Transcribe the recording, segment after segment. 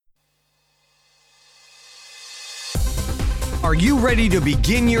Are you ready to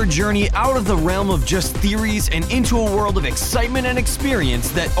begin your journey out of the realm of just theories and into a world of excitement and experience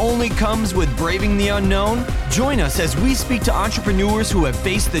that only comes with braving the unknown? Join us as we speak to entrepreneurs who have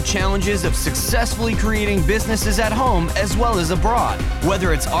faced the challenges of successfully creating businesses at home as well as abroad.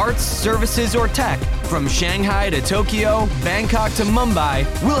 Whether it's arts, services, or tech, from Shanghai to Tokyo, Bangkok to Mumbai,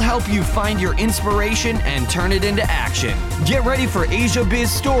 we'll help you find your inspiration and turn it into action. Get ready for Asia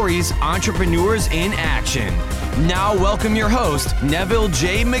Biz Stories, Entrepreneurs in Action. Now welcome your host, Neville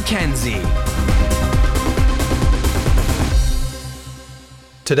J. McKenzie.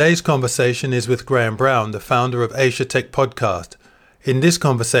 Today's conversation is with Graham Brown, the founder of Asia Tech Podcast. In this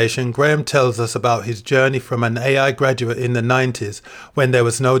conversation, Graham tells us about his journey from an AI graduate in the 90s when there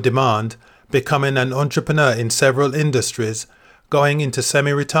was no demand, becoming an entrepreneur in several industries, going into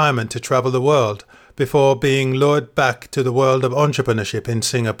semi-retirement to travel the world, before being lured back to the world of entrepreneurship in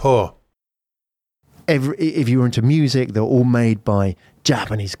Singapore. If you were into music, they were all made by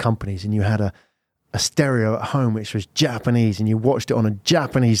Japanese companies, and you had a stereo at home which was Japanese, and you watched it on a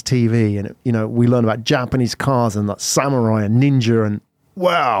Japanese TV, and we learned about Japanese cars and like samurai and ninja, and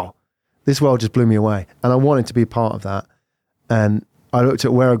wow, this world just blew me away, and I wanted to be part of that. And I looked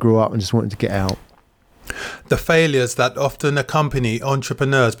at where I grew up and just wanted to get out. The failures that often accompany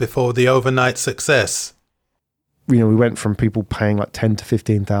entrepreneurs before the overnight success. We went from people paying like $10,000 to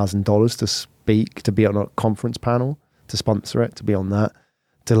 $15,000 to speak, to be on a conference panel, to sponsor it, to be on that,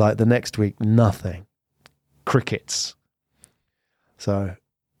 to like the next week, nothing. Crickets. So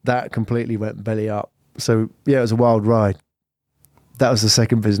that completely went belly up. So yeah, it was a wild ride. That was the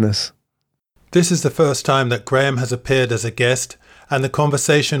second business. This is the first time that Graham has appeared as a guest, and the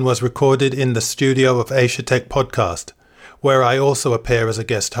conversation was recorded in the studio of Asia Tech Podcast, where I also appear as a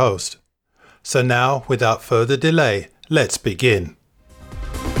guest host. So now, without further delay, let's begin.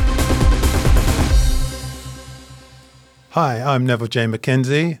 Hi, I'm Neville J.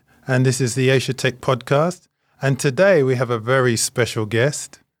 McKenzie, and this is the Asia Tech Podcast. And today we have a very special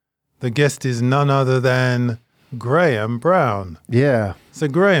guest. The guest is none other than Graham Brown. Yeah. So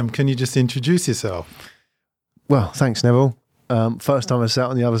Graham, can you just introduce yourself? Well, thanks, Neville. First time I sat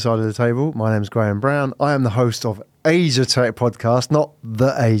on the other side of the table. My name's Graham Brown. I am the host of Asia Tech Podcast, not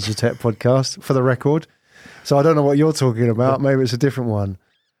the Asia Tech Podcast, for the record. So I don't know what you're talking about. Maybe it's a different one.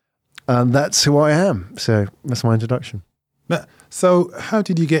 And that's who I am. So that's my introduction. So how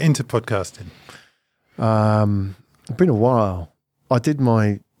did you get into podcasting? It's been a while. I did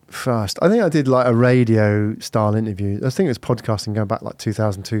my first, I think I did like a radio style interview. I think it was podcasting going back like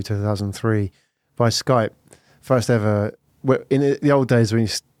 2002, 2003 by Skype. First ever, in the old days when you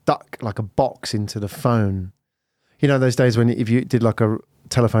stuck like a box into the phone. Those days when if you did like a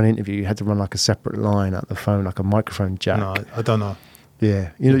telephone interview, you had to run like a separate line at the phone, like a microphone jack. No, I don't know.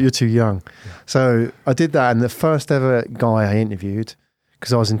 Yeah, you're too young. Yeah. So I did that, and the first ever guy I interviewed,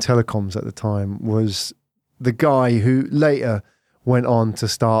 because I was in telecoms at the time, was the guy who later went on to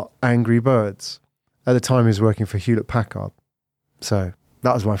start Angry Birds. At the time, he was working for Hewlett Packard. So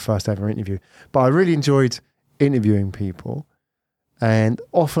that was my first ever interview. But I really enjoyed interviewing people, and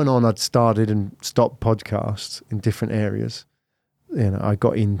off and on I'd started and stopped podcasts in different areas. I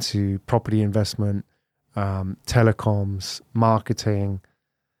got into property investment, telecoms, marketing,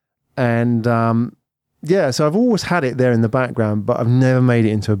 and so I've always had it there in the background, but I've never made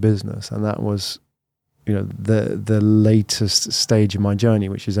it into a business, and that was the latest stage of my journey,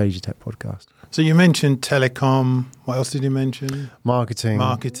 which is Asia Tech Podcast. So you mentioned telecom. What else did you mention? Marketing,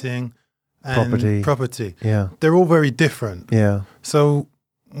 and property. Yeah, they're all very different. Yeah. So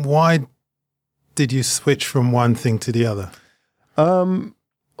why did you switch from one thing to the other?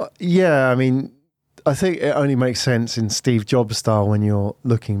 I think it only makes sense in Steve Jobs style when you're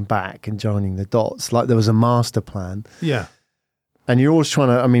looking back and joining the dots. Like there was a master plan. Yeah. And you're always trying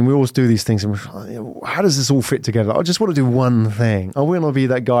to, we always do these things and how does this all fit together? I just want to do one thing. I want to be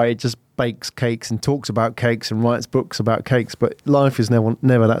that guy who just bakes cakes and talks about cakes and writes books about cakes, but life is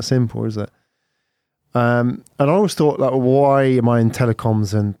never that simple, is it? And I always thought, like, why am I in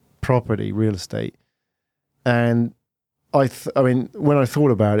telecoms and property, real estate? And when I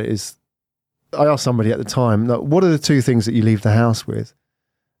thought about it, I asked somebody at the time, like, what are the two things that you leave the house with?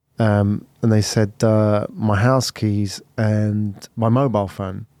 And they said, my house keys and my mobile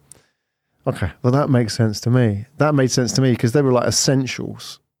phone. Okay, well, that makes sense to me. That made sense to me because they were like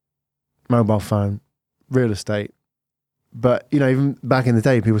essentials. Mobile phone, real estate. But, even back in the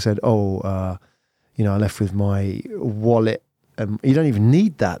day, people said, I left with my wallet. You don't even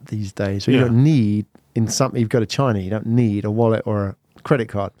need that these days. So you don't need, you go to China, you don't need a wallet or a credit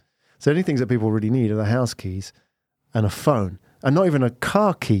card. So the only things that people really need are the house keys and a phone. And not even a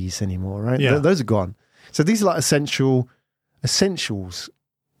car keys anymore, right? Yeah. Those are gone. So these are like essential essentials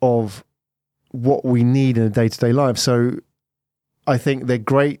of what we need in a day-to-day life. So I think they're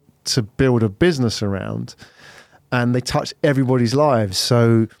great to build a business around, and they touch everybody's lives.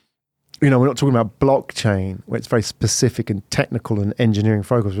 So, we're not talking about blockchain, where it's very specific and technical and engineering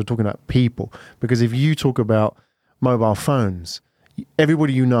focused. We're talking about people. Because if you talk about mobile phones,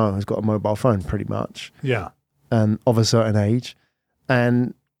 everybody you know has got a mobile phone pretty much. Yeah. And of a certain age.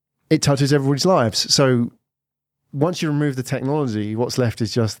 And it touches everybody's lives. So once you remove the technology, what's left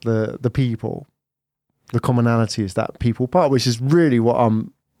is just the people. The commonality is that people part, which is really what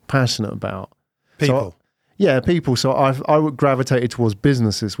I'm passionate about. People. So, people. So I gravitated towards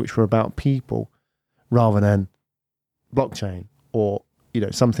businesses which were about people rather than blockchain or,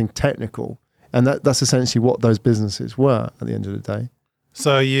 something technical. And that's essentially what those businesses were at the end of the day.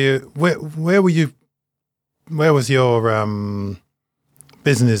 So where were you? Where was your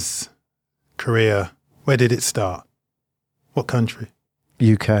business career? Where did it start? What country?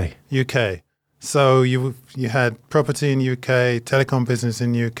 UK. UK. So you had property in UK, telecom business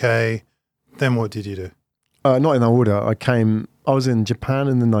in UK. Then what did you do? Not in that order. I was in Japan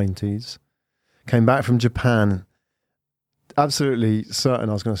in the 90s. Came back from Japan, absolutely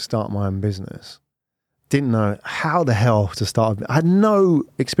certain I was going to start my own business. Didn't know how the hell to start. I had no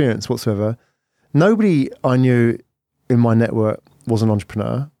experience whatsoever. Nobody I knew in my network was an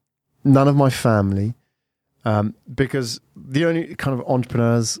entrepreneur. None of my family. Because the only kind of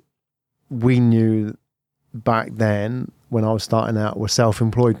entrepreneurs we knew back then when I was starting out were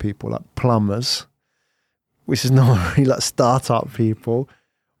self-employed people like plumbers, which is not really like startup people,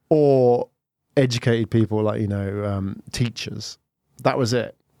 or educated people like, teachers. That was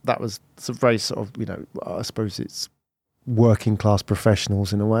it. That was very sort of, I suppose it's working class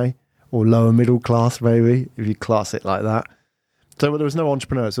professionals in a way, or lower middle class maybe, if you class it like that. So there was no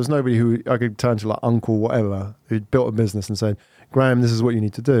entrepreneurs. There was nobody who I could turn to, like uncle, whatever, who'd built a business and said, Graham, this is what you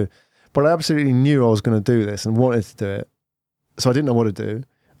need to do. But I absolutely knew I was going to do this and wanted to do it. So I didn't know what to do.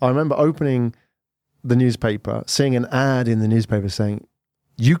 I remember opening the newspaper, seeing an ad in the newspaper saying,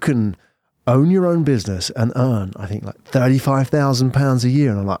 you can own your own business and earn, I think, like £35,000 a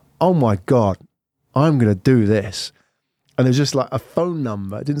year. And I'm like, oh my God, I'm going to do this. And there's just like a phone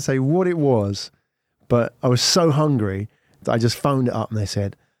number. It didn't say what it was, but I was so hungry that I just phoned it up and they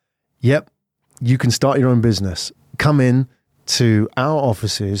said, yep, you can start your own business. Come in to our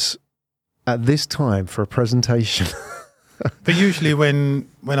offices at this time for a presentation. But usually when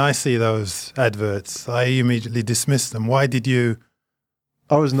I see those adverts, I immediately dismiss them. Why did you?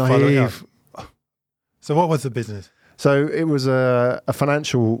 I was naive. So what was the business? So it was a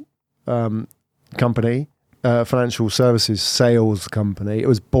financial company, financial services sales company. It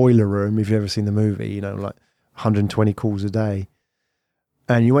was Boiler Room, if you've ever seen the movie, like 120 calls a day.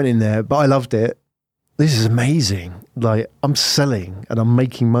 And you went in there, but I loved it. This is amazing. Like, I'm selling and I'm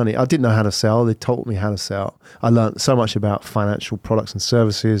making money. I didn't know how to sell. They taught me how to sell. I learned so much about financial products and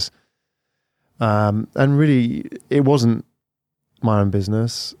services. And really, it wasn't my own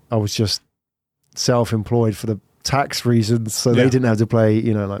business. I was just self-employed for the tax reasons. So they didn't have to pay,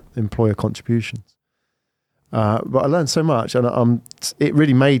 like employer contributions. But I learned so much, and it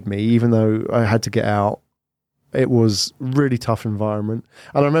really made me, even though I had to get out. It was a really tough environment.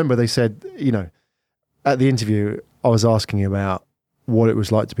 And I remember they said, at the interview, I was asking about what it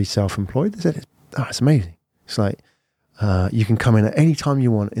was like to be self-employed. They said, it's amazing. It's like, you can come in at any time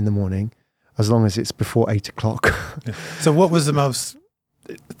you want in the morning, as long as it's before 8 o'clock. So what was the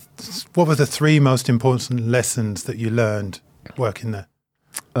three most important lessons that you learned working there?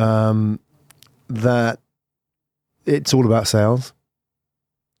 That it's all about sales.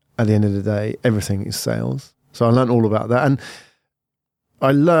 At the end of the day, everything is sales. So I learned all about that. And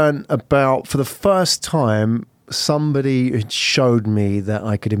I learned about, for the first time, somebody had showed me that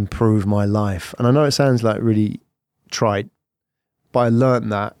I could improve my life. And I know it sounds like really trite, but I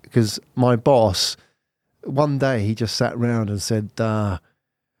learned that because my boss, one day he just sat around and said, oh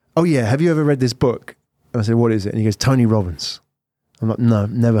yeah, have you ever read this book? And I said, what is it? And he goes, Tony Robbins. I'm like, no,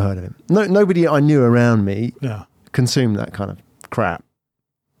 never heard of him. Nobody I knew around me consumed that kind of crap.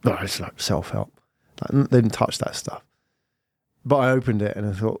 No, it's like self-help. Like, they didn't touch that stuff. But I opened it and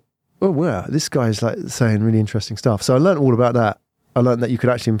I thought, oh, wow, this guy's like saying really interesting stuff. So I learned all about that. I learned that you could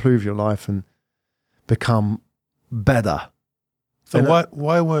actually improve your life and become better. So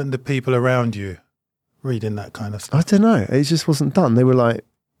why weren't the people around you reading that kind of stuff? I don't know. It just wasn't done. They were like,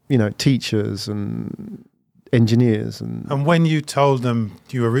 teachers and engineers. And when you told them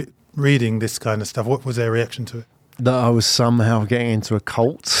you were reading this kind of stuff, what was their reaction to it? That I was somehow getting into a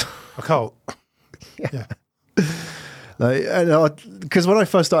cult. A cult? Yeah. Because when I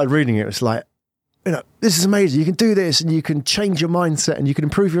first started reading it, it was like, this is amazing. You can do this, and you can change your mindset, and you can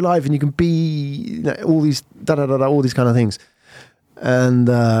improve your life, and you can be all these all these kind of things. And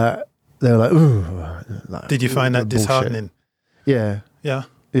they were like, ooh. Like, did you find that bullshit. disheartening? Yeah. Yeah.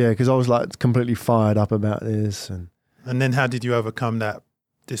 Yeah, because I was like completely fired up about this. And then how did you overcome that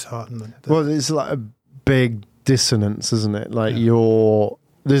disheartenment? Well, it's like a big dissonance, isn't it? Like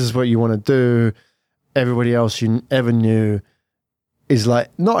this is what you want to do. Everybody else you ever knew is like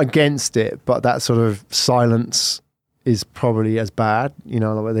not against it, but that sort of silence is probably as bad,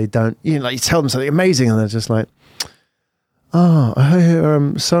 like where they don't, like you tell them something amazing and they're just like, oh, I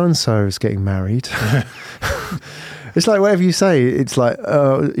hear so-and-so is getting married. It's like whatever you say, it's like,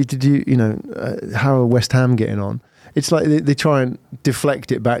 did you, how are West Ham getting on? It's like they try and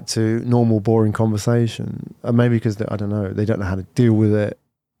deflect it back to normal, boring conversation. Maybe because, I don't know, they don't know how to deal with it,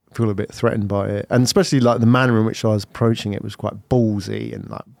 feel a bit threatened by it. And especially like the manner in which I was approaching it was quite ballsy and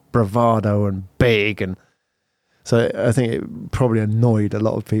like bravado and big. And so I think it probably annoyed a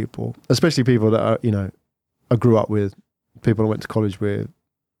lot of people, especially people that are, I grew up with, people I went to college with.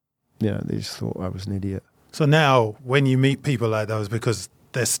 They just thought I was an idiot. So now when you meet people like those, because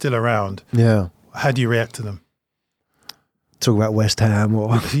they're still around, how do you react to them? Talk about West Ham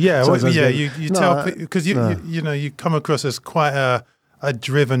or you tell, because you come across as quite a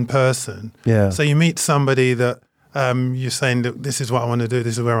driven person. Yeah. So you meet somebody that you're saying, look, this is what I want to do,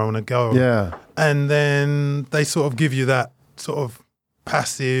 this is where I want to go. Yeah. And then they sort of give you that sort of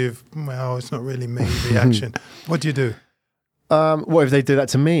passive, well, it's not really me reaction. What do you do? What if they do that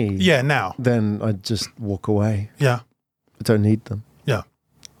to me? Yeah, now. Then I'd just walk away. Yeah. I don't need them. Yeah.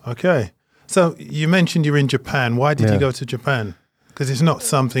 Okay. So you mentioned you're in Japan. Why did you go to Japan? Because it's not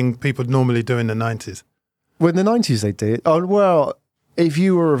something people normally do in the 90s. Well, in the 90s they did. Oh, well, if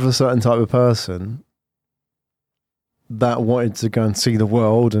you were of a certain type of person that wanted to go and see the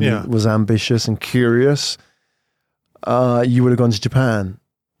world and was ambitious and curious, you would have gone to Japan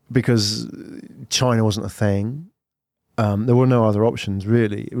because China wasn't a thing. There were no other options,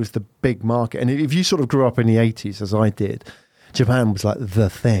 really. It was the big market. And if you sort of grew up in the 80s, as I did, Japan was like the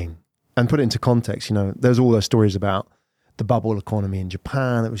thing. And put it into context, there's all those stories about the bubble economy in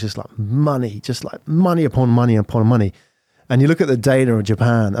Japan. It was just like money upon money upon money. And you look at the data of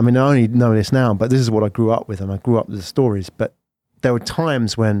Japan. I mean, I only know this now, but this is what I grew up with, and I grew up with the stories. But there were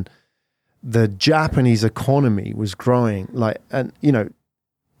times when the Japanese economy was growing, an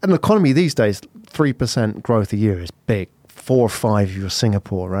economy these days, 3% growth a year is big. 4 or 5 if you're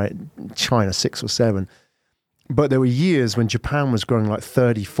Singapore, right? China, 6 or 7. But there were years when Japan was growing like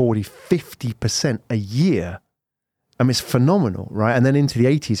 30, 40, 50% a year. I mean, it's phenomenal, right? And then into the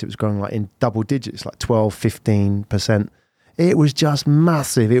 80s, it was growing like in double digits, like 12, 15%. It was just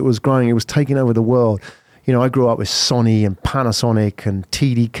massive. It was growing. It was taking over the world. I grew up with Sony and Panasonic and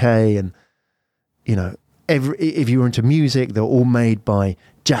TDK and, if you were into music, they were all made by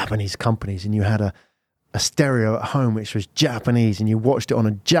Japanese companies, and you had a stereo at home which was Japanese, and you watched it on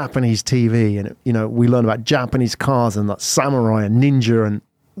a Japanese TV, and we learned about Japanese cars and like samurai and ninja, and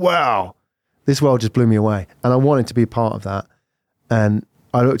wow, this world just blew me away, and I wanted to be a part of that. And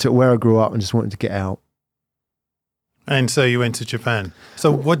I looked at where I grew up and just wanted to get out. And so you went to Japan.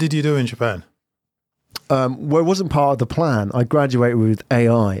 So what did you do in Japan? Well, it wasn't part of the plan. I graduated with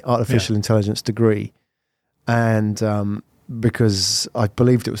AI, artificial intelligence degree, and because I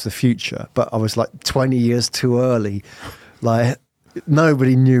believed it was the future, but I was like 20 years too early. Like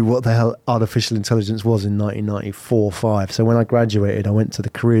nobody knew what the hell artificial intelligence was in 1994-5. So when I graduated, I went to the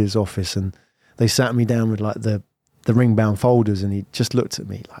careers office and they sat me down with like the ring-bound folders, and he just looked at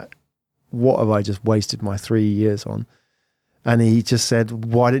me like, what have I just wasted my 3 years on? And he just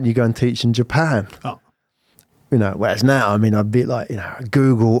said, why didn't you go and teach in Japan? Oh. Whereas now, I mean, I'd be like,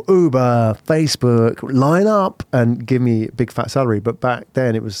 Google, Uber, Facebook, line up and give me a big fat salary. But back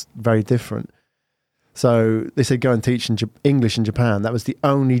then it was very different. So they said, go and teach English in Japan. That was the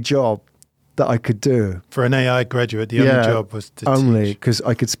only job that I could do. For an AI graduate, the only job was to only because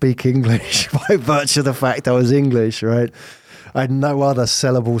I could speak English by virtue of the fact I was English, right? I had no other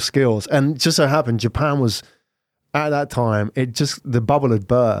sellable skills. And just so happened, Japan was, at that time, the bubble had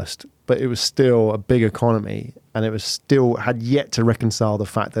burst, but it was still a big economy, and it was still had yet to reconcile the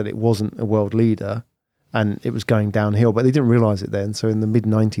fact that it wasn't a world leader and it was going downhill, but they didn't realize it then. So in the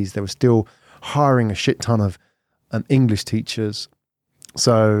mid-90s, they were still hiring a shit ton of English teachers.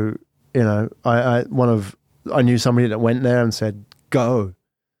 So, I knew somebody that went there and said, go,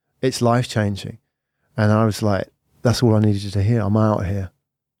 it's life-changing. And I was like, that's all I needed to hear. I'm out here.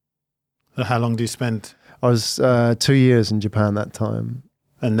 So how long do you spend? I was 2 years in Japan that time.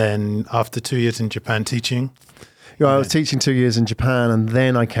 And then after 2 years in Japan teaching? You know, I was teaching 2 years in Japan, and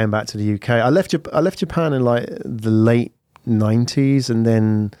then I came back to the UK. I left Japan in like the late 90s, and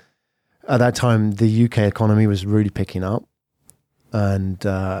then at that time the UK economy was really picking up, and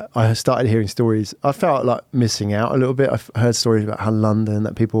I started hearing stories. I felt like missing out a little bit. I heard stories about how London,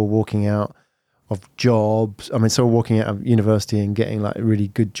 that people were walking out of jobs. I mean, so walking out of university and getting like really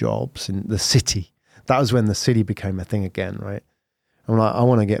good jobs in the city. That was when the city became a thing again, right? I'm like, I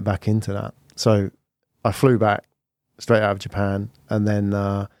want to get back into that. So I flew back straight out of Japan, and then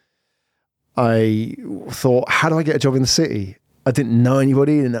I thought, how do I get a job in the city? I didn't know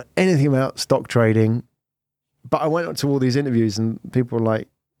anybody, didn't know anything about stock trading, but I went up to all these interviews, and people were like,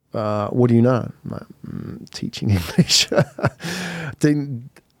 what do you know? I'm like, teaching English.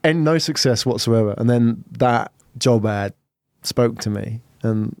 And no success whatsoever. And then that job ad spoke to me,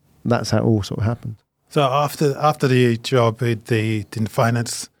 and that's how it all sort of happened. So after the job in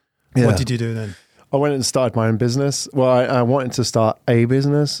finance, what did you do then? I went and started my own business. Well, I wanted to start a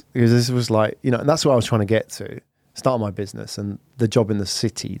business because this was like, and that's what I was trying to get to, start my business. And the job in the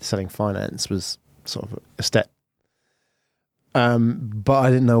city, selling finance, was sort of a step. But I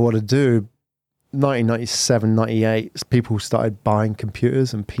didn't know what to do. 1997, 98, people started buying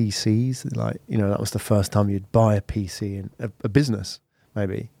computers and PCs. Like, that was the first time you'd buy a PC in a business,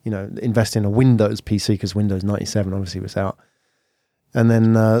 maybe, invest in a Windows PC, because Windows 97 obviously was out. And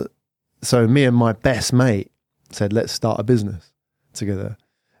then, so me and my best mate said, let's start a business together.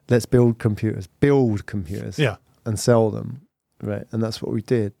 Let's build computers, and sell them. Right. And that's what we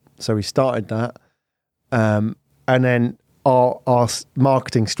did. So we started that. And then our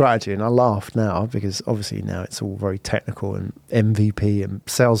marketing strategy, and I laugh now because obviously now it's all very technical and MVP and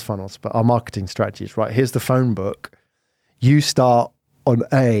sales funnels, but our marketing strategy is, right, here's the phone book. You start on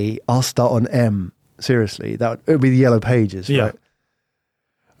A, I'll start on M. Seriously, it would be the yellow pages, right?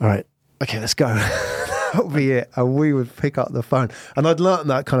 All right. Okay, let's go. That would be it. And we would pick up the phone. And I'd learned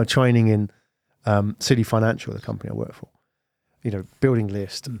that kind of training in City Financial, the company I work for. Building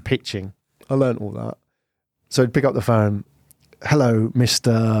lists, pitching. I learned all that. So I'd pick up the phone. Hello,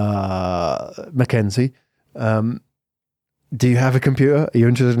 Mr. Mackenzie. Do you have a computer? Are you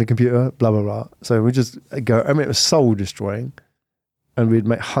interested in a computer? Blah, blah, blah. So we just go. I mean, it was soul destroying. And we'd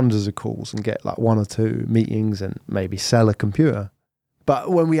make hundreds of calls and get like 1 or 2 meetings and maybe sell a computer.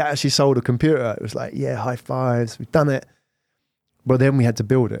 But when we actually sold a computer, it was like, yeah, high fives, we've done it. But then we had to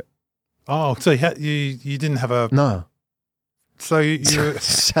build it. Oh, so you didn't have a... No. So you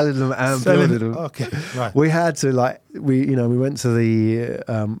selling them and building them. Okay, right. We had to we went to the,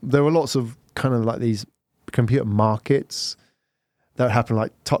 there were lots of kind of like these computer markets that would happen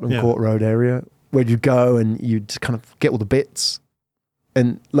like Tottenham Court Road area, where you'd go and you'd kind of get all the bits.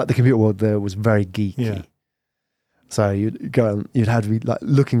 And like the computer world there was very geeky. Yeah. So you'd go and you'd have to be like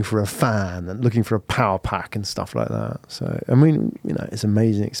looking for a fan and looking for a power pack and stuff like that. So, I mean, it's an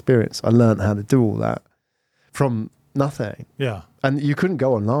amazing experience. I learned how to do all that from nothing. Yeah. And you couldn't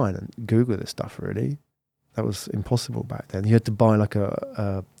go online and Google this stuff, really. That was impossible back then. You had to buy like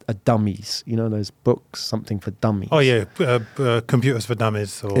a dummies, those books, something for dummies. Oh, yeah. Computers for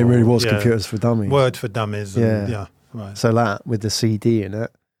Dummies. It really was Computers for Dummies. Word for Dummies. And, right. So that with the CD in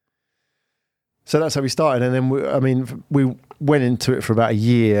it. So that's how we started. And then, we went into it for about a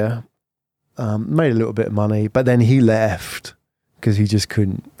year, made a little bit of money, but then he left because he just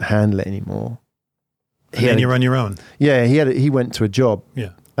couldn't handle it anymore. And then you're on your own? Yeah, he went to a job.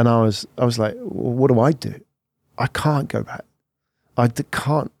 Yeah. And I was like, well, what do I do? I can't go back. I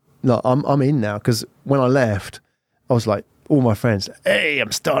can't. No, I'm in now, because when I left, I was like, all my friends, hey,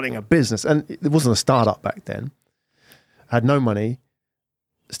 I'm starting a business. And it wasn't a startup back then. I had no money.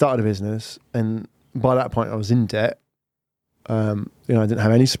 Started a business, and by that point I was in debt. I didn't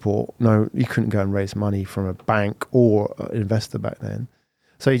have any support. No, you couldn't go and raise money from a bank or an investor back then.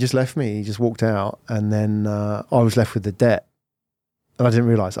 So he just left me. He just walked out, and then I was left with the debt. And I didn't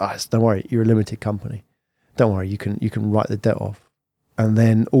realize, don't worry, you're a limited company. Don't worry, you can write the debt off. And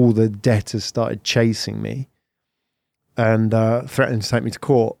then all the debtors started chasing me and threatening to take me to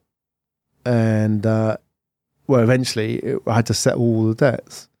court. And eventually I had to settle all the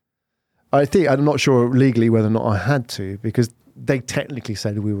debts. I'm not sure legally whether or not I had to, because they technically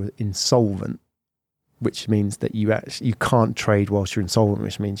said we were insolvent, which means that you can't trade whilst you're insolvent,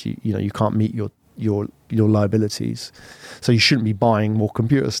 which means you can't meet your liabilities. So you shouldn't be buying more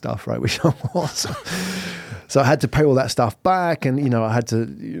computer stuff, right? Which I was. So I had to pay all that stuff back, and I had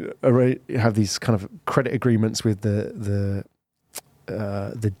to have these kind of credit agreements with the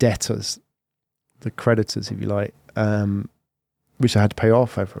debtors, the creditors, if you like, which I had to pay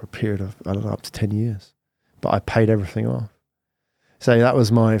off over a period of, up to 10 years. But I paid everything off. So that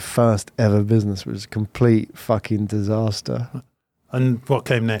was my first ever business. It was a complete fucking disaster. And what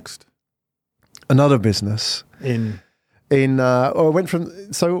came next? Another business. I went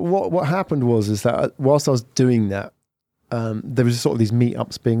from, so what happened is that whilst I was doing that, there was sort of these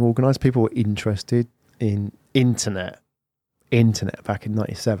meetups being organised. People were interested in internet back in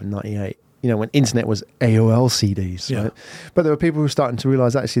 97, 98. You know, when internet was AOL CDs, right? But there were people who were starting to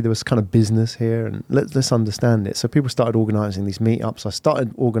realise actually there was kind of business here, and let's understand it. So people started organising these meetups. I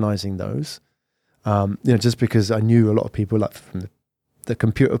started organising those, just because I knew a lot of people like from the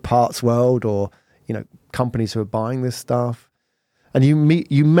computer parts world, or companies who are buying this stuff. And you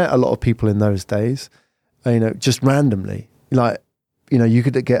met a lot of people in those days, just randomly. You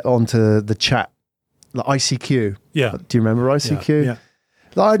could get onto the chat, like ICQ. Yeah. Do you remember ICQ? Yeah.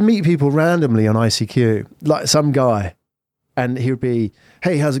 Like I'd meet people randomly on ICQ, like some guy, and he would be,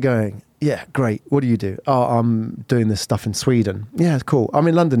 "Hey, how's it going? Yeah, great. What do you do? Oh, I'm doing this stuff in Sweden. Yeah, cool. I'm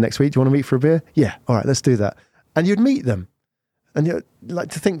in London next week. Do you want to meet for a beer? Yeah, all right, let's do that." And you'd meet them. And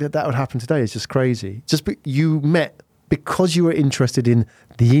to think that would happen today is just crazy. You met because you were interested in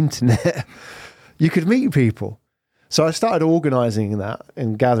the internet. You could meet people. So I started organising that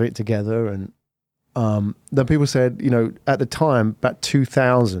and gathering it together. And then people said, at the time, about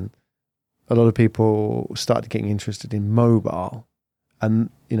 2000, a lot of people started getting interested in mobile and,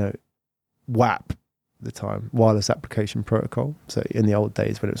 WAP at the time, wireless application protocol. So in the old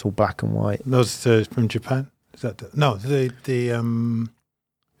days when it was all black and white. Those from Japan? Is that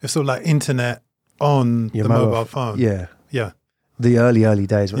it's sort of like internet on the mobile phone. Yeah. Yeah. The early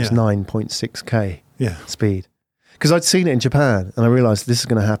days when it was 9.6K speed. Because I'd seen it in Japan and I realised this is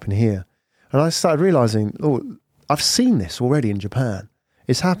going to happen here. And I started realising, I've seen this already in Japan.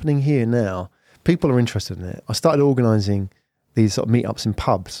 It's happening here now. People are interested in it. I started organising these sort of meetups in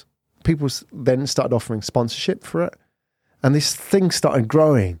pubs. People then started offering sponsorship for it. And this thing started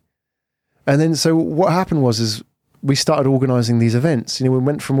growing. And then, so what happened is we started organising these events. We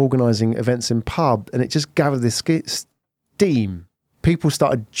went from organising events in pub, and it just gathered this steam. People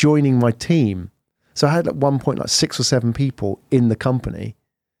started joining my team. So I had at one point like 6 or 7 people in the company,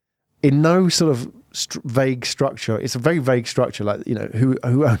 in no sort of vague structure. It's a very vague structure, like who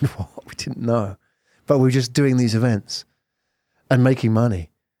owned what, we didn't know, but we were just doing these events and making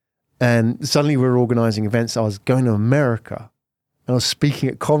money. And suddenly we were organising events. I was going to America. I was speaking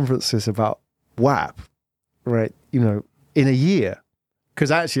at conferences about WAP, right? In a year.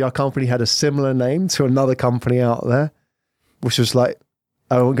 Because actually our company had a similar name to another company out there, which was like,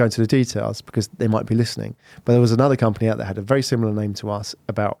 I won't go into the details because they might be listening, but there was another company out there that had a very similar name to us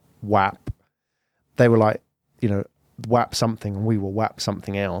about WAP. They were like, WAP something, and we were WAP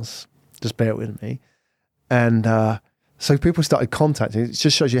something else. Just bear with me. And so people started contacting. It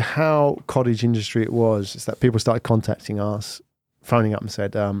just shows you how cottage industry it was. It's that people started contacting us, phoning up and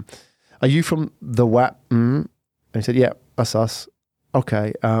said, "Are you from the WAP?" And he said, "Yeah, that's us."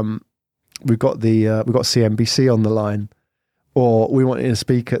 Okay, we've got CNBC on the line, or we want you to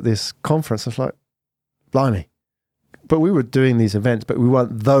speak at this conference. I was like, blimey. But we were doing these events, but we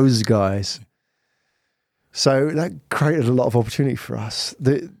weren't those guys. So that created a lot of opportunity for us.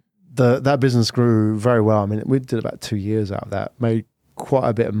 That business grew very well. I mean, we did about 2 years out of that, made quite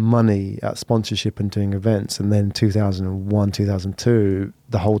a bit of money at sponsorship and doing events. And then 2001, 2002,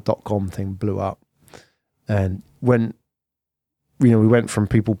 the whole .com thing blew up. And when, we went from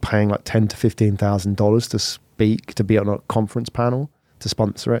people paying like $10,000 to $15,000 to speak, to be on a conference panel, to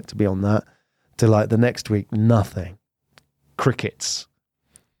sponsor it, to be on that, to like the next week, nothing. Crickets.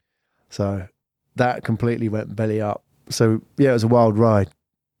 So that completely went belly up. So yeah, it was a wild ride.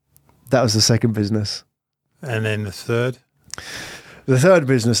 That was the second business. And then the third? The third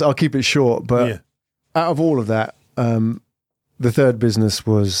business, I'll keep it short, but out of all of that, the third business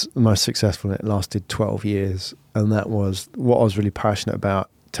was the most successful. It lasted 12 years. And that was what I was really passionate about.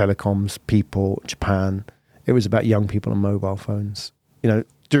 Telecoms, people, Japan. It was about young people and mobile phones.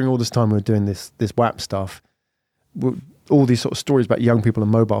 During all this time we were doing this WAP stuff, all these sort of stories about young people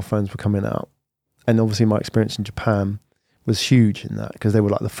and mobile phones were coming out. And obviously my experience in Japan was huge in that, because they were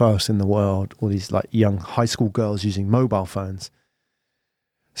like the first in the world, all these like young high school girls using mobile phones.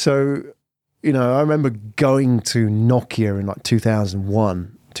 So, I remember going to Nokia in like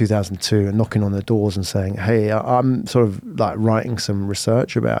 2001, 2002 and knocking on the doors and saying, "Hey, I'm sort of like writing some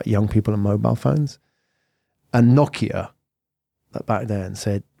research about young people and mobile phones." And Nokia back then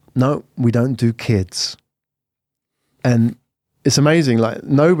said, "No, we don't do kids." And it's amazing, like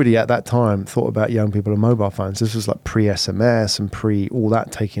nobody at that time thought about young people and mobile phones. This was like pre-SMS and pre all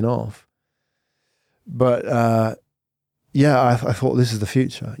that taking off. But I thought this is the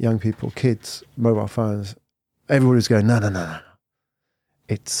future. Young people, kids, mobile phones. Everybody was going, no.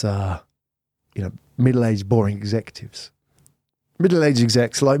 it's middle-aged boring executives. Middle-aged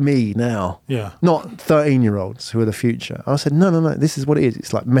execs like me now, not 13-year-olds who are the future. I said, no, this is what it is.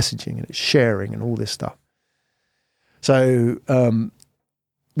 It's like messaging and it's sharing and all this stuff. So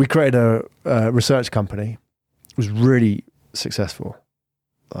we created a research company. It was really successful.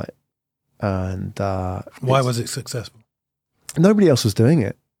 Why was it successful? Nobody else was doing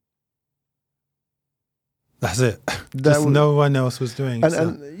it. That's it. No one else was doing it.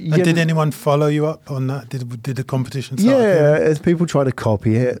 And did anyone follow you up on that? Did the competition start? Yeah, people try to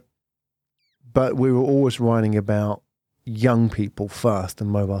copy it, but we were always writing about young people first and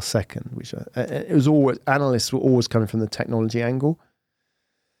mobile second. Which it was always, analysts were always coming from the technology angle.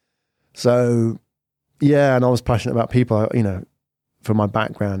 So yeah, and I was passionate about people. From my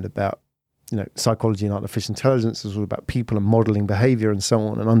background about psychology and artificial intelligence, it was all about people and modeling behavior and so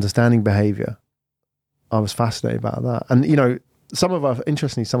on, and understanding behavior. I was fascinated about that. And, some of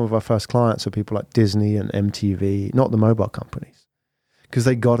our first clients were people like Disney and MTV, not the mobile companies, because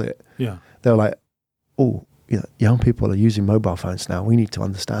they got it. Yeah. They were like, young people are using mobile phones now. We need to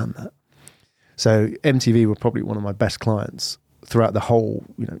understand that. So MTV were probably one of my best clients throughout the whole,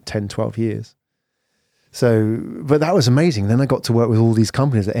 10, 12 years. So, but that was amazing. Then I got to work with all these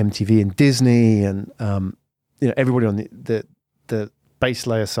companies at MTV and Disney and, everybody on the base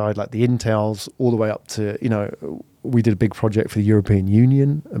layer side, like the Intels, all the way up to, we did a big project for the European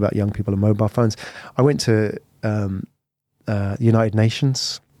Union about young people and mobile phones. I went to the United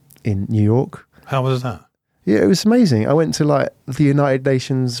Nations in New York. How was that? Yeah, it was amazing. I went to like the United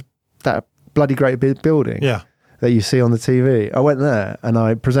Nations, that bloody great big building that you see on the TV. I went there and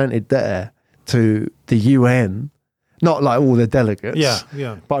I presented there to the UN. Not like all the delegates.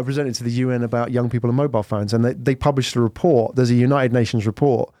 Yeah. But I presented to the UN about young people and mobile phones, and they published a report. There's a United Nations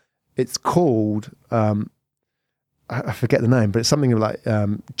report. It's called, I forget the name, but it's something like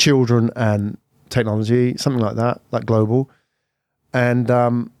children and technology, something like that, like global. And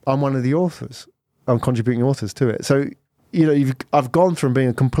I'm one of the authors. I'm contributing authors to it. So, I've gone from being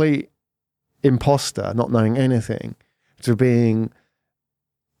a complete imposter, not knowing anything, to being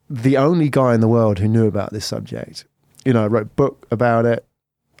the only guy in the world who knew about this subject. I wrote a book about it.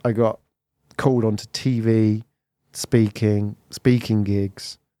 I got called onto TV, speaking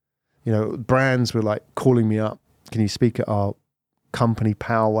gigs. Brands were like calling me up. Can you speak at our company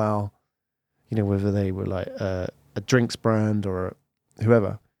powwow? Whether they were like a drinks brand or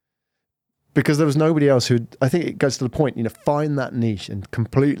whoever. Because there was nobody else who, I think it goes to the point, find that niche and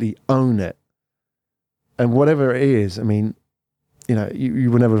completely own it. And whatever it is, I mean,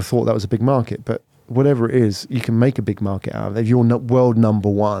 you would never have thought that was a big market, but whatever it is, you can make a big market out of it if you're world number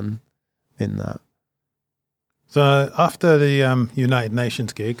one in that. So after the United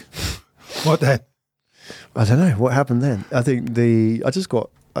Nations gig, what then? I don't know what happened then. I think it's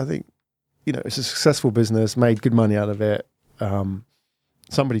a successful business, made good money out of it.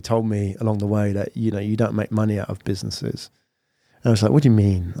 Somebody told me along the way that, you don't make money out of businesses. And I was like, what do you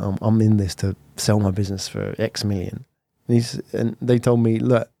mean? I'm in this to sell my business for X million. And they told me,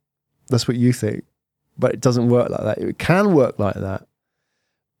 look, that's what you think. But it doesn't work like that. It can work like that,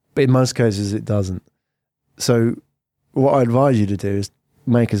 but in most cases it doesn't. So what I advise you to do is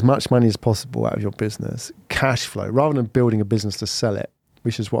make as much money as possible out of your business, cash flow, rather than building a business to sell it,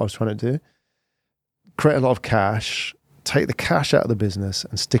 which is what I was trying to do. Create a lot of cash, take the cash out of the business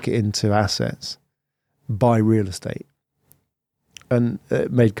and stick it into assets, buy real estate. And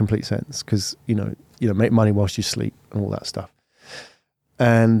it made complete sense because, make money whilst you sleep and all that stuff.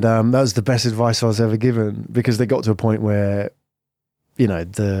 And that was the best advice I was ever given, because they got to a point where,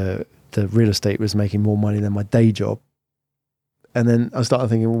 the real estate was making more money than my day job. And then I started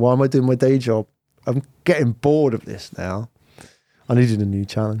thinking, well, why am I doing my day job? I'm getting bored of this now. I needed a new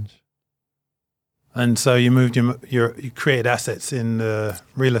challenge. And so you moved you created assets in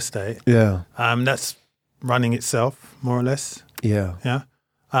real estate. Yeah. That's running itself, more or less. Yeah. Yeah.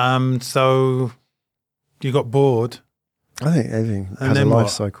 So you got bored. I think everything has a life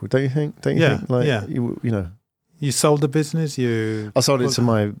cycle, don't you think? Don't you think? Like, yeah. You sold the business. I sold it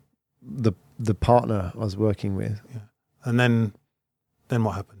to the partner I was working with. Yeah. And then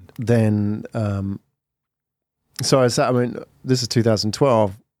what happened? Then, so this is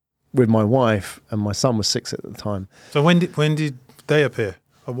 2012 with my wife, and my son was 6 at the time. So when did they appear?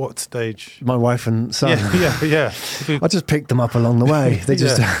 At what stage? My wife and son. Yeah. I just picked them up along the way. They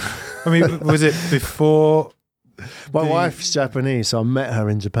just. I mean, was it before? My wife's Japanese, so I met her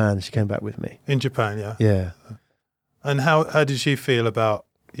in Japan. She came back with me. In Japan, yeah. Yeah. And how did she feel about,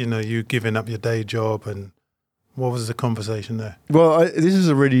 you giving up your day job, and what was the conversation there? Well, this is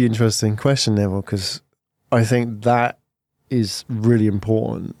a really interesting question, Neville, because I think that is really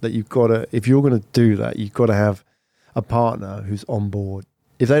important. That you've got to, if you're going to do that, you've got to have a partner who's on board.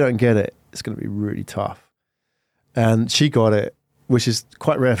 If they don't get it, it's going to be really tough. And she got it, which is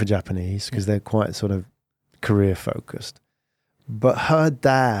quite rare for Japanese because they're quite sort of career focused. But her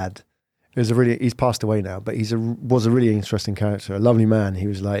dad he's passed away now, but was a really interesting character, a lovely man. He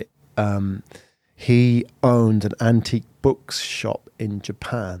was like, he owned an antique books shop in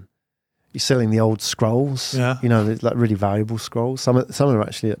Japan. He's selling the old scrolls, like really valuable scrolls. Some of them are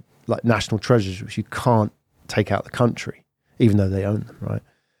actually like national treasures, which you can't take out of the country, even though they own them, right?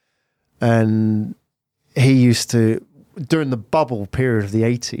 And he used to, during the bubble period of the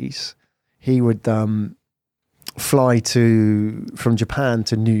 80s, he would fly from Japan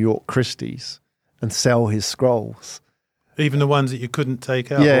to New York Christie's and sell his scrolls. Even the ones that you couldn't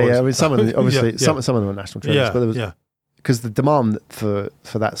take out? Yeah. I mean, some of them, obviously, some of them are national treasures, but there was, because the demand for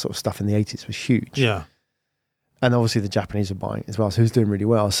that sort of stuff in the 80s was huge. Yeah. And obviously the Japanese were buying it as well, so he was doing really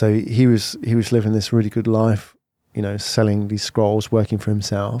well. So he was living this really good life, selling these scrolls, working for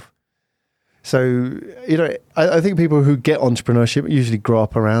himself. So, I think people who get entrepreneurship usually grow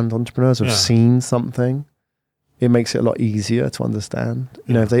up around entrepreneurs or have seen something. It makes it a lot easier to understand.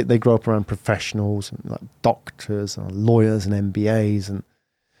 If they grow up around professionals and like doctors and lawyers and MBAs, and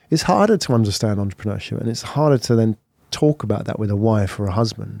it's harder to understand entrepreneurship, and it's harder to then talk about that with a wife or a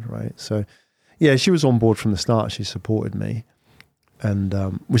husband, right? So, yeah, she was on board from the start. She supported me, and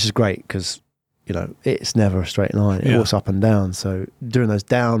which is great because it's never a straight line. It walks up and down. So during those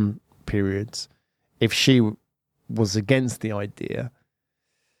down periods, if she was against the idea,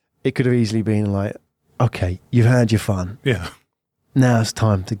 it could have easily been like, okay, you've had your fun. Yeah. Now it's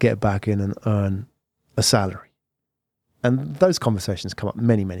time to get back in and earn a salary. And those conversations come up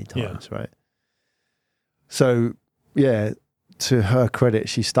many, many times, right? So, yeah, to her credit,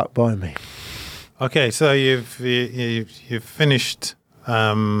 she stuck by me. Okay, so you've finished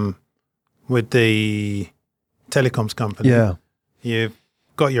with the telecoms company. Yeah. You've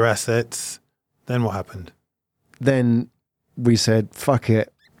got your assets. Then what happened? Then we said, fuck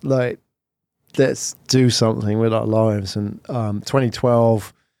it. Like, let's do something with our lives. And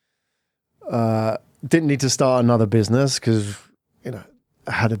 2012, didn't need to start another business because,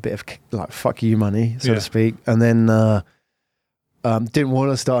 I had a bit of like fuck you money, so to speak. And then didn't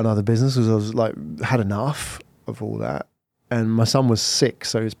want to start another business because I was like, had enough of all that. And my son was sick,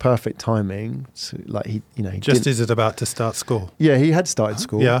 so it was perfect timing. So, like he just is it about to start school? Yeah, he had started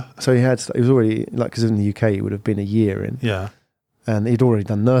school. Yeah, so he was already like, because in the UK he would have been a year in. Yeah, and he'd already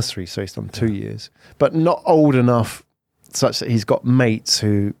done nursery, so he's done 2 years, but not old enough such that he's got mates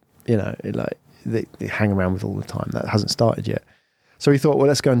who like they hang around with all the time. That hasn't started yet. So he thought, well,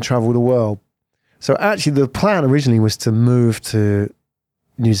 let's go and travel the world. So actually, the plan originally was to move to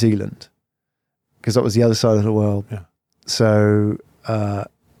New Zealand because that was the other side of the world. Yeah. So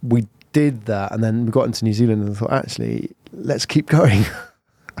we did that, and then we got into New Zealand and thought, actually, let's keep going.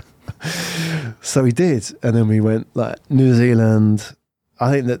 So we did, and then we went like New Zealand.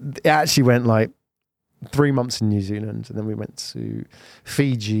 I think that it actually went like 3 months in New Zealand, and then we went to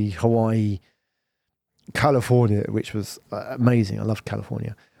Fiji, Hawaii, California, which was amazing. I loved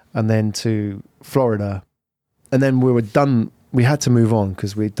California, and then to Florida, and then we were done. We had to move on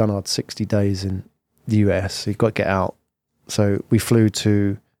because we'd done our 60 days in the US. So you've got to get out. So we flew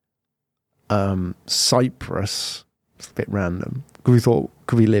to Cyprus. It's a bit random. We thought,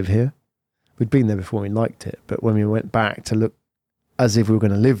 could we live here? We'd been there before, we liked it. But when we went back to look as if we were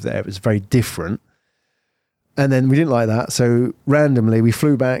going to live there, it was very different. And then we didn't like that. So randomly, we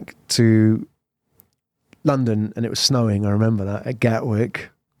flew back to London and it was snowing. I remember that at Gatwick.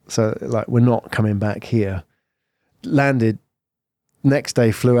 So like, we're not coming back here. Landed, next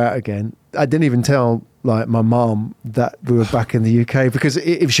day flew out again. I didn't even tell like my mom that we were back in the UK because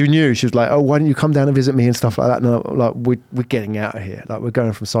if she knew, she was like, oh, why don't you come down and visit me and stuff like that. No, like we're getting out of here. Like we're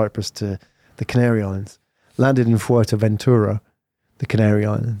going from Cyprus to the Canary Islands. Landed in Fuerteventura, the Canary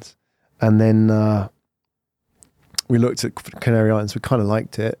Islands. And then we looked at Canary Islands. We kind of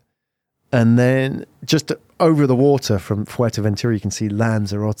liked it. And then just over the water from Fuerteventura, you can see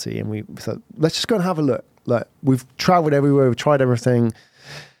Lanzarote. And we thought, let's just go and have a look. Like we've traveled everywhere. We've tried everything.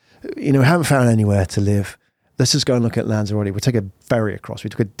 We haven't found anywhere to live. Let's just go and look at Lanzarote. We'll take a ferry across. We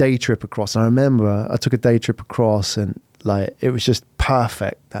took a day trip across. And I remember I took a day trip across and like, it was just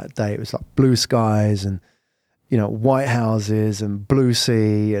perfect that day. It was like blue skies and, white houses and blue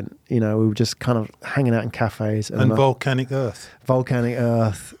sea. And, we were just kind of hanging out in cafes. And volcanic earth. Volcanic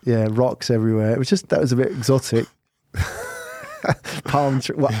earth. Yeah. Rocks everywhere. It was just, that was a bit exotic. Palm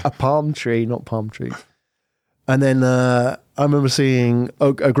tree, a palm tree, not palm trees. And then I remember seeing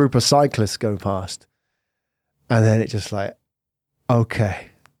a group of cyclists go past. And then it just like, okay,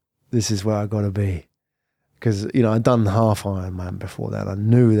 this is where I got to be. Because, you know, I'd done half Ironman before that. I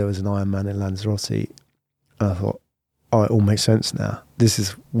knew there was an Ironman in Lanzarote. And I thought, oh, it all makes sense now. This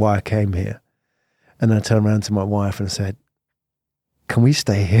is why I came here. And then I turned around to my wife and said, can we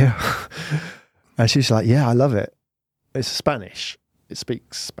stay here? And she's like, yeah, I love it. It's Spanish. It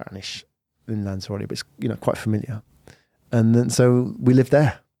speaks Spanish in Lanzarote, but it's, you know, quite familiar. And then so we lived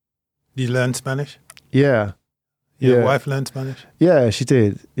there. You learned Spanish? Yeah. Your wife learned Spanish? Yeah, she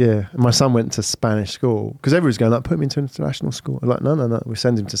did. Yeah. And my son went to Spanish school because everyone's going like, put him into international school. I'm like, no. We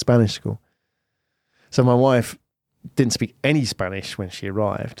send him to Spanish school. So my wife didn't speak any Spanish when she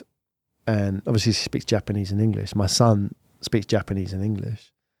arrived. And obviously she speaks Japanese and English. My son speaks Japanese and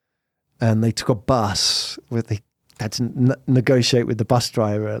English. And they took a bus where they had to negotiate with the bus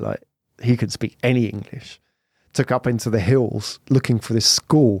driver. Like, he could speak any English. Took up into the hills looking for this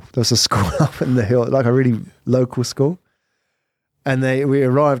school. There was a school up in the hill, like a really local school. And we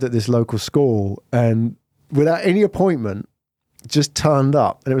arrived at this local school and without any appointment, just turned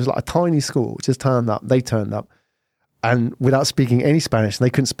up. And it was like a tiny school, just turned up. They turned up. And without speaking any Spanish, they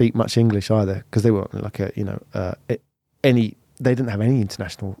couldn't speak much English either because they weren't like they didn't have any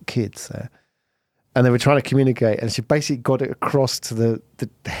international kids there. And they were trying to communicate. And she basically got it across to the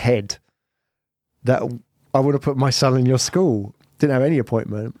head that I would have put my son in your school. Didn't have any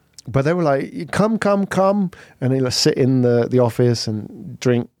appointment. But they were like, come. And they like sit in the office and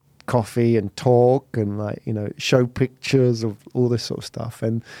drink coffee and talk and like, you know, show pictures of all this sort of stuff.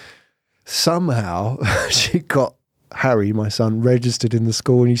 And somehow she got Harry, my son, registered in the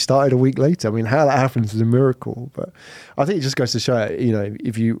school and he started a week later. I mean, how that happens is a miracle. But I think it just goes to show, you know,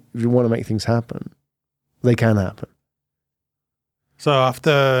 if you want to make things happen, they can happen. So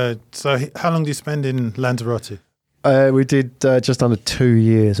how long do you spend in Lanzarote? We did just under 2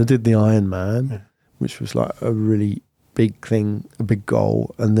 years. I did the Ironman, which was like a really big thing, a big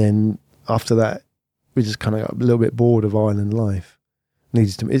goal. And then after that, we just kind of got a little bit bored of island life.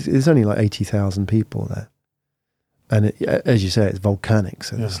 It's only like 80,000 people there. And as you say, it's volcanic.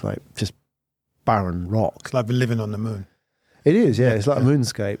 So it's like just barren rock. It's like living on the moon. It is, yeah. It's like a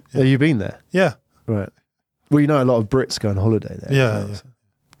moonscape. Yeah. Have you been there? Yeah. Right. Well, you know, a lot of Brits go on holiday there. Yeah. So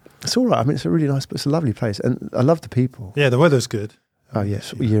it's all right. I mean, it's a really nice, it's a lovely place. And I love the people. Yeah, the weather's good. Oh,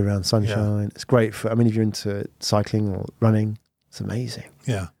 yes. Yeah. Year-round sunshine. Yeah. It's great if you're into cycling or running, it's amazing.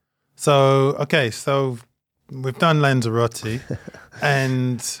 Yeah. So, okay. So we've done Lanzarote.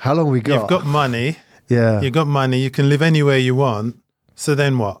 And how long we got? You've got money. Yeah. You've got money. You can live anywhere you want. So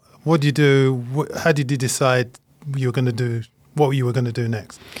then what? What do you do? How did you decide what you were going to do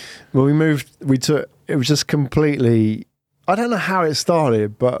next? Well, it was just completely, I don't know how it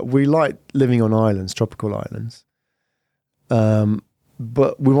started, but we like living on islands, tropical islands.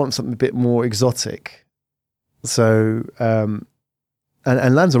 But we want something a bit more exotic. So, and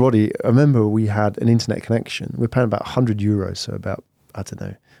Lanzarote, I remember we had an internet connection. We were paying about €100, so about, I don't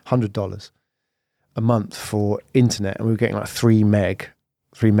know, $100 a month for internet. And we were getting like 3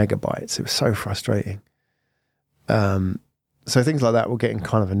 megabytes. It was so frustrating. So things like that were getting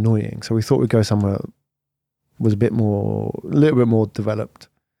kind of annoying. So we thought we'd go somewhere that was a little bit more developed,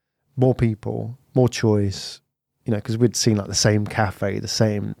 more people, more choice, you know, because we'd seen like the same cafe, the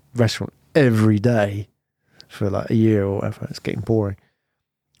same restaurant every day for like a year or whatever. It's getting boring.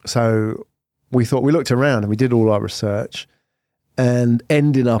 So we looked around and we did all our research and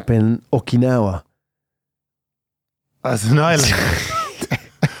ended up in Okinawa. As an island.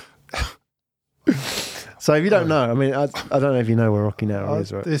 So if you don't know, I mean, I don't know if you know where Okinawa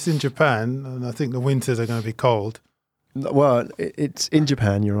is, right? It's in Japan, and I think the winters are going to be cold. Well, it's in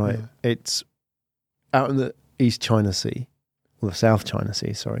Japan, you're right. Yeah. It's out in the East China Sea, or the South China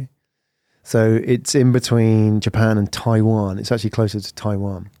Sea, sorry. So it's in between Japan and Taiwan. It's actually closer to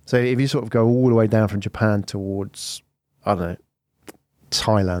Taiwan. So if you sort of go all the way down from Japan towards, I don't know,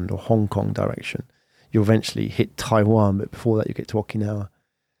 Thailand or Hong Kong direction, you'll eventually hit Taiwan, but before that you get to Okinawa.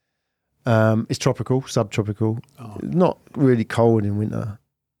 It's tropical, subtropical, not really cold in winter.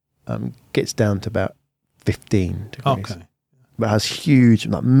 Gets down to about 15 degrees. Okay. But it has huge,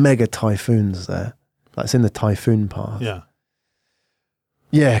 like mega typhoons there. Like it's in the typhoon path. Yeah.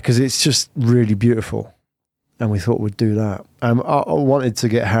 Yeah, because it's just really beautiful. And we thought we'd do that. I wanted to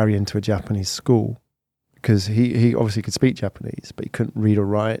get Harry into a Japanese school because he obviously could speak Japanese, but he couldn't read or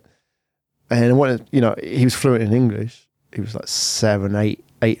write. And I wanted, you know, he was fluent in English. He was like 7, 8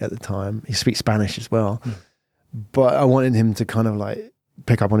 at the time. He speaks Spanish as well. Mm. But I wanted him to kind of like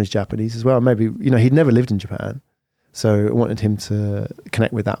pick up on his Japanese as well. Maybe, you know, he'd never lived in Japan. So I wanted him to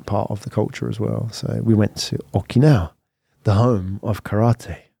connect with that part of the culture as well. So we went to Okinawa, the home of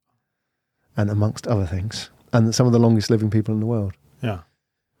karate, and amongst other things, and some of the longest living people in the world. Yeah.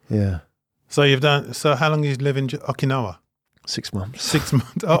 Yeah. So how long did you live in Okinawa? 6 months. 6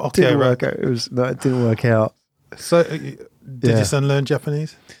 months. Oh, okay. Didn't Right. work out. It didn't work out. So did your son learn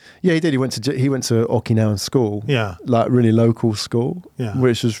Japanese? Yeah, he did. He went to Okinawan school. Yeah. Like really local school. Yeah.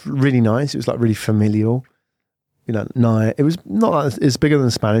 Which was really nice. It was like really familial. You know, nice. It was not like it's bigger than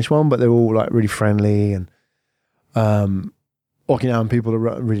the Spanish one, but they were all like really friendly, and Okinawan people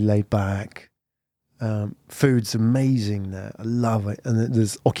are really laid back. Food's amazing there. I love it. And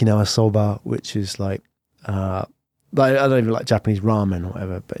there's Okinawa soba, which is like I don't even like Japanese ramen or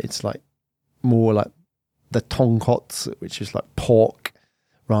whatever, but it's like more like the tonkotsu, which is like pork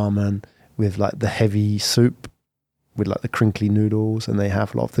ramen with like the heavy soup with like the crinkly noodles, and they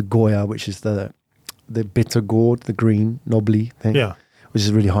have a lot of the goya, which is the bitter gourd, the green knobbly thing, which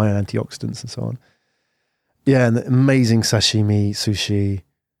is really high in antioxidants and so on. Yeah, and the amazing sashimi, sushi,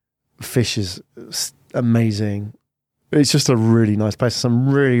 fish is amazing. It's just a really nice place. Some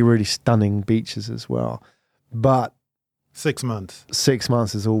really, really stunning beaches as well. But 6 months. 6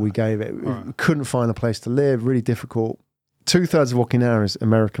 months is all we gave it. Right. We couldn't find a place to live, really difficult. 2/3 of Okinawa is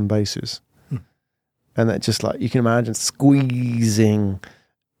American bases. And that just like, you can imagine squeezing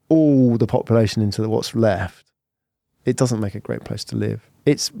all the population into what's left. It doesn't make a great place to live.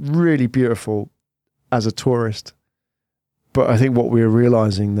 It's really beautiful as a tourist. But I think what we were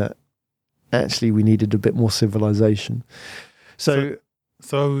realizing that actually we needed a bit more civilization. So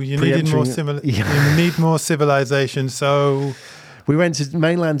you needed more you need more civilization. So we went to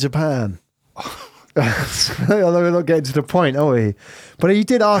mainland Japan. Although we're not getting to the point, are we? But you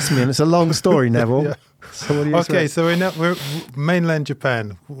did ask me, and it's a long story, Neville. Yeah. So what do you okay, say? so we're mainland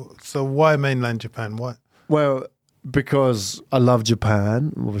Japan. So why mainland Japan? Why? Well, because I love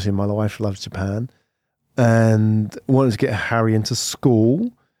Japan. Obviously, my wife loves Japan, and wanted to get Harry into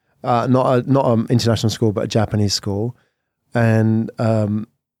school, not an international school, but a Japanese school. And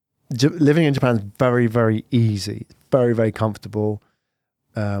living in Japan is very, very easy, very, very comfortable.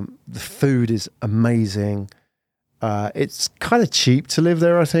 The food is amazing. It's kind of cheap to live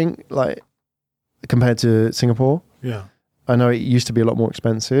there, I think, like compared to Singapore. Yeah. I know it used to be a lot more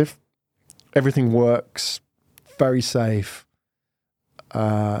expensive. Everything works, very safe.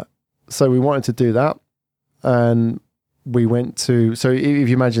 So we wanted to do that. And we went to, so if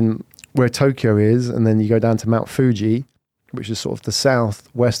you imagine where Tokyo is, and then you go down to Mount Fuji, which is sort of the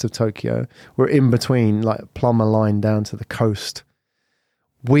southwest of Tokyo, we're in between, like plumber line down to the coast.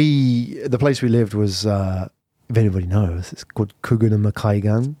 The place we lived was, if anybody knows, it's called Kugunuma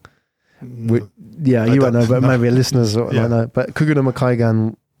Kaigan. You won't know, but maybe listeners might know. But Kugunuma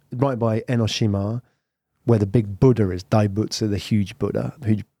Kaigan, right by Enoshima, where the big Buddha is, Daibutsu, the huge Buddha, the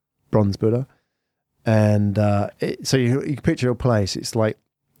huge bronze Buddha. And so you can picture your place. It's like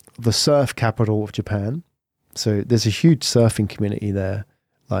the surf capital of Japan. So there's a huge surfing community there.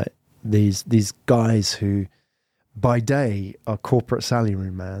 Like these guys who, by day, are corporate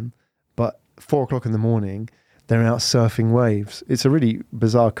salaryman, but 4 o'clock in the morning, they're out surfing waves. It's a really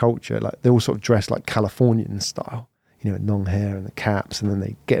bizarre culture. Like they all sort of dress like Californian style, you know, long hair and the caps, and then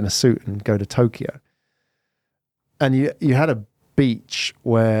they get in a suit and go to Tokyo. And you had a beach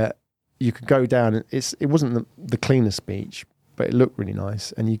where you could go down. It wasn't the cleanest beach, but it looked really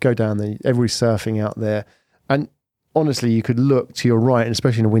nice. And you go down there, everybody's surfing out there. And honestly, you could look to your right, and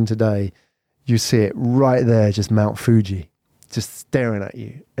especially in a winter day, you see it right there, just Mount Fuji, just staring at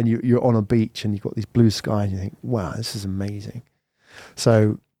you. And you're on a beach and you've got these blue skies and you think, wow, this is amazing.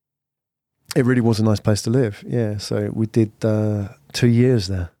 So it really was a nice place to live. Yeah. So we did 2 years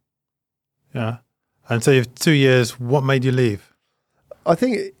there. Yeah. And so you have 2 years, what made you leave? I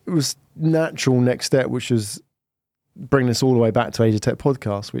think it was natural next step, which was bringing us all the way back to Asia Tech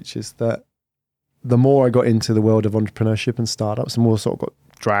Podcast, which is that the more I got into the world of entrepreneurship and startups, the more I sort of got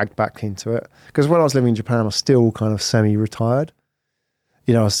dragged back into it. Because when I was living in Japan, I was still kind of semi-retired.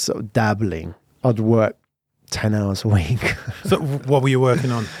 You know, I was sort of dabbling. I'd work 10 hours a week. So what were you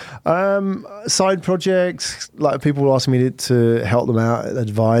working on? Side projects, like people were asking me to help them out,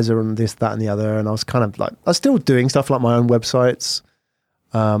 advisor and this, that and the other. And I was kind of like, I was still doing stuff like my own websites,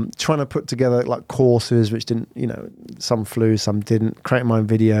 trying to put together like courses, which didn't, you know, some flew, some didn't, creating my own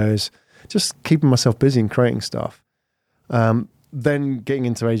videos, just keeping myself busy and creating stuff. Then getting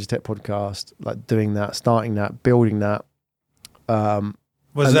into Asia Tech Podcast, like doing that, starting that, building that.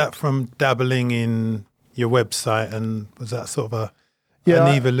 Was that from dabbling in your website, and was that sort of an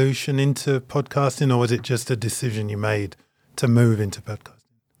evolution into podcasting, or was it just a decision you made to move into podcasting?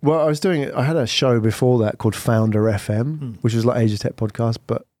 Well, I had a show before that called Founder FM, which was like Asia Tech Podcast,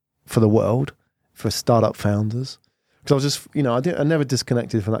 but for the world, for startup founders, Because I was just, I never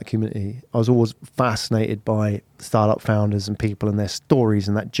disconnected from that community. I was always fascinated by startup founders and people and their stories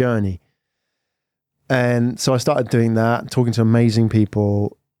and that journey. And so I started doing that, talking to amazing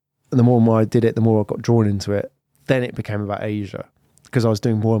people. And the more and more I did it, the more I got drawn into it. Then it became about Asia, because I was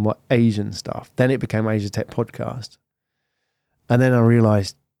doing more and more Asian stuff. Then it became Asia Tech Podcast. And then I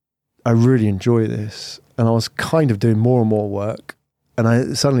realized I really enjoy this. And I was kind of doing more and more work.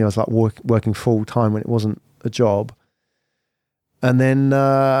 And suddenly I was like working full time when it wasn't a job. And then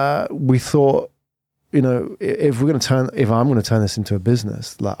we thought, if I'm going to turn this into a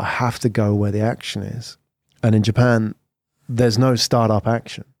business, like I have to go where the action is. And in Japan, there's no startup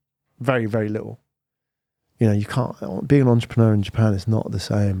action. Very, very little. You can't, being an entrepreneur in Japan is not the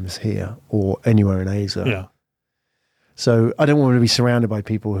same as here or anywhere in Asia. Yeah. So I don't want to be surrounded by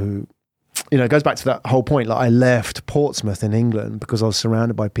people who, it goes back to that whole point. Like I left Portsmouth in England because I was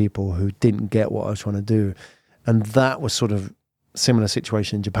surrounded by people who didn't get what I was trying to do. And that was sort of similar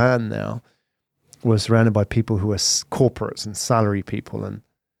situation in Japan now. We're surrounded by people who are corporates and salary people. And,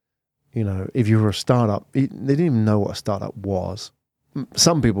 if you were a startup, they didn't even know what a startup was.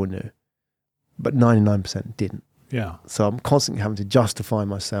 Some people knew, but 99% didn't. Yeah. So I'm constantly having to justify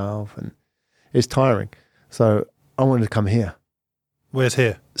myself, and it's tiring. So I wanted to come here. Where's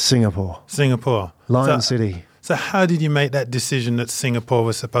here? Singapore. Lion City. So how did you make that decision that Singapore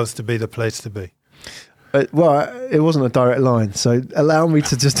was supposed to be the place to be? Well, it wasn't a direct line. So allow me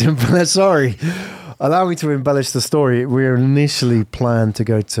to just allow me to embellish the story. We were initially planned to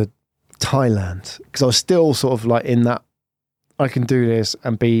go to Thailand because I was still sort of like in that I can do this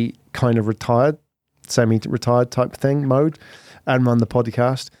and be kind of retired, semi-retired type thing mode, and run the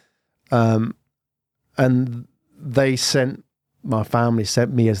podcast. And my family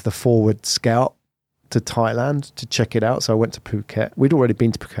sent me as the forward scout to Thailand to check it out. So I went to Phuket. We'd already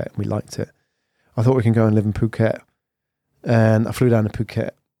been to Phuket and we liked it. I thought we can go and live in Phuket. And I flew down to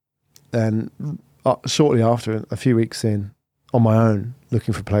Phuket. And shortly after, a few weeks in, on my own,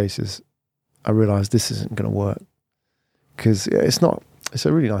 looking for places, I realised this isn't going to work. Because it's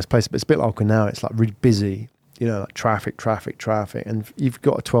a really nice place, but it's a bit like Okinawa. It's like really busy, like traffic. And you've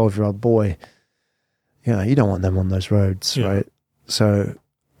got a 12-year-old boy, you don't want them on those roads, right? So,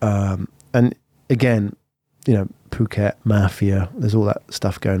 and again, Phuket, mafia, there's all that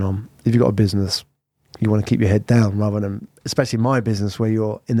stuff going on. If you've got a business, you want to keep your head down rather than, especially my business where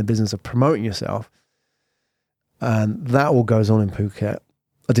you're in the business of promoting yourself. And that all goes on in Phuket.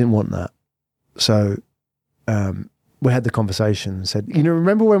 I didn't want that. So, we had the conversation and said,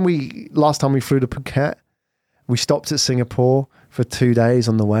 remember when last time we flew to Phuket, we stopped at Singapore for 2 days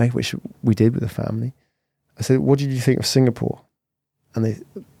on the way, which we did with the family. I said, what did you think of Singapore? And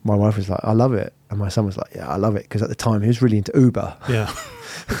my wife was like, I love it. And my son was like, yeah, I love it. Because at the time he was really into Uber. Yeah.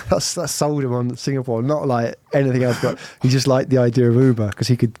 that sold him on Singapore, not like anything else, but he just liked the idea of Uber because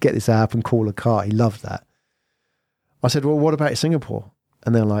he could get this app and call a car. He loved that. I said, well, what about Singapore?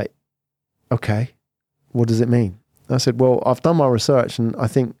 And they're like, okay, what does it mean? I said, well, I've done my research and I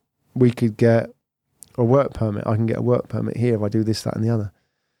think we could get a work permit. I can get a work permit here if I do this, that, and the other.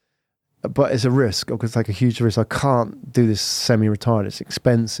 But it's a risk. I could take a huge risk. I can't do this semi-retired. It's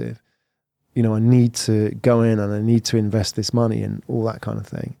expensive. I need to go in and I need to invest this money and all that kind of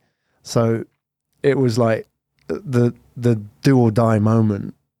thing. So it was like the do or die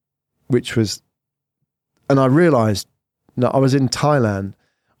moment, which was, and I realized that I was in Thailand.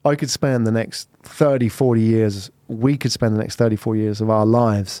 I could spend the next 30, 40 years, we could spend the next 30, 40 years of our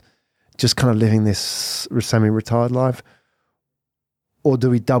lives just kind of living this semi-retired life. Or do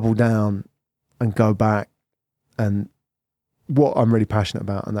we double down and go back and what I'm really passionate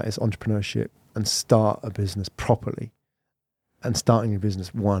about, and that is entrepreneurship, and start a business properly, and starting a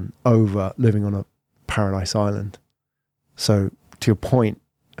business over living on a paradise island. So to your point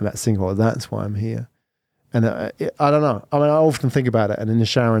about Singapore, that's why I'm here. And I don't know. I mean, I often think about it, and in the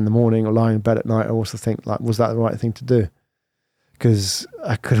shower in the morning or lying in bed at night, I also think, like, was that the right thing to do? Because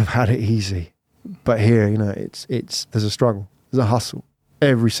I could have had it easy. But here, there's a struggle. There's a hustle.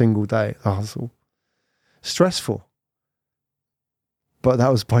 Every single day, a hustle. Stressful. But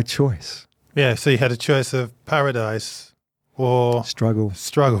that was by choice. Yeah, so you had a choice of paradise or struggle.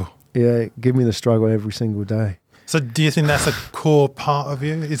 Yeah, give me the struggle every single day. So do you think that's a core part of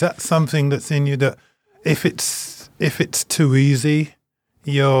you? Is that something that's in you that if it's too easy,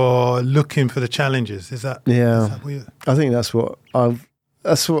 you're looking for the challenges? Is that I think that's what I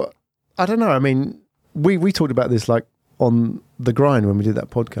don't know. I mean, we talked about this like on The Grind when we did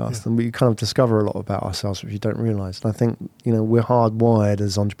that podcast, and we kind of discover a lot about ourselves which you don't realize. And I think, we're hardwired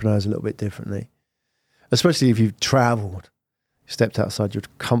as entrepreneurs a little bit differently, especially if you've traveled, stepped outside your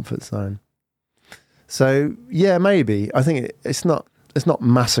comfort zone. So yeah, maybe. I think it's not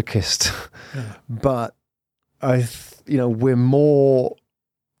masochist, but we're more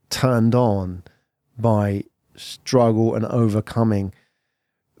turned on by struggle and overcoming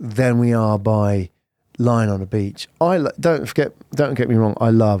than we are by lying on a beach. Don't get me wrong, I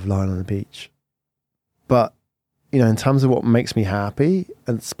love lying on the beach, but in terms of what makes me happy,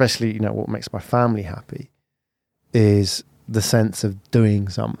 and especially what makes my family happy, is the sense of doing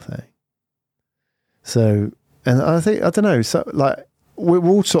something. So, and I don't know, so like we're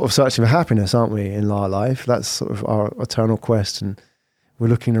all sort of searching for happiness, aren't we, in our life? That's sort of our eternal quest, and we're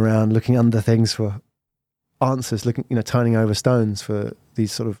looking around, looking under things for answers, turning over stones for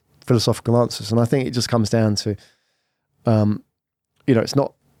these sort of philosophical answers. And I think it just comes down to, it's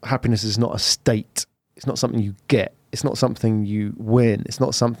not, happiness is not a state. It's not something you get. It's not something you win. It's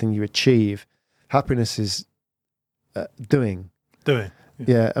not something you achieve. Happiness is doing.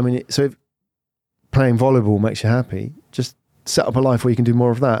 Yeah. I mean, so if playing volleyball makes you happy, just set up a life where you can do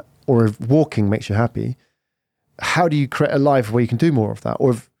more of that. Or if walking makes you happy, how do you create a life where you can do more of that?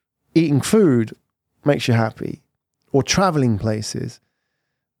 Or if eating food makes you happy, or traveling places,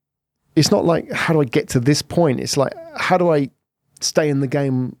 it's not like, how do I get to this point? It's like, how do I stay in the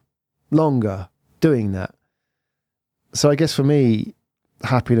game longer doing that? So I guess for me,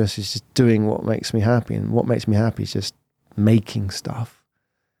 happiness is just doing what makes me happy, and what makes me happy is just making stuff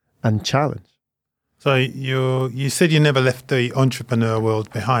and challenge. So you said you never left the entrepreneur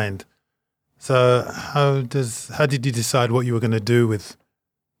world behind. So how did you decide what you were going to do with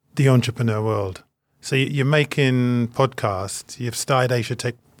the entrepreneur world? So you're making podcasts. You've started Asia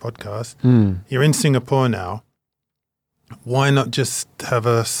Tech Podcast. You're in Singapore now. Why not just have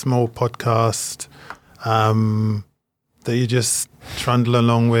a small podcast that you just trundle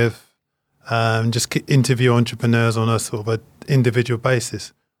along with, just interview entrepreneurs on a sort of an individual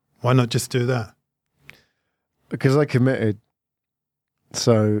basis? Why not just do that? Because I committed.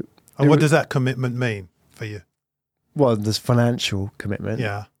 So, and what does that commitment mean for you? Well, there's financial commitment.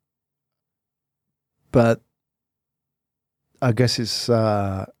 Yeah. But I guess it's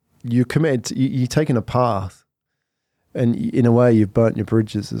you're committed to, you're taking a path, and in a way you've burnt your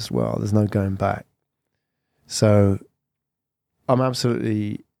bridges as well. There's no going back. So I'm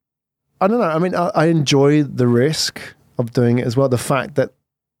absolutely, I don't know. I mean, I enjoy the risk of doing it as well. The fact that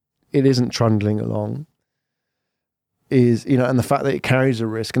it isn't trundling along is, and the fact that it carries a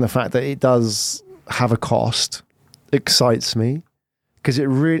risk, and the fact that it does have a cost excites me. Because it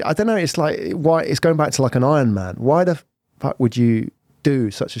really, I don't know, it's like, why, it's going back to like an Ironman. Why the fuck would you do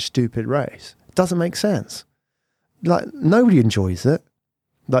such a stupid race? It doesn't make sense. Like, nobody enjoys it,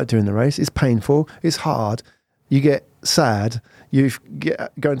 like doing the race. It's painful, it's hard, you get sad,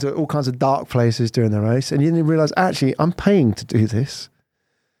 go into all kinds of dark places during the race, and you didn't realise, actually, I'm paying to do this.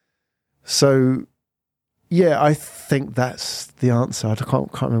 So, yeah, I think that's the answer. I can't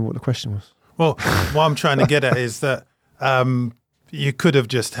remember what the question was. Well, what I'm trying to get at is that you could have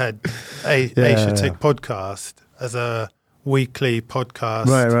just had Asia Tech Podcast as a weekly podcast,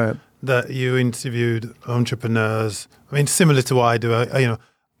 right? That you interviewed entrepreneurs. I mean, similar to what I do,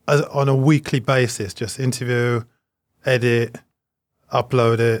 on a weekly basis, just interview, edit,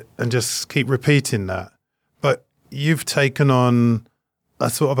 upload it, and just keep repeating that. But you've taken on a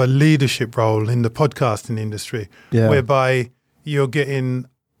sort of a leadership role in the podcasting industry, whereby you're getting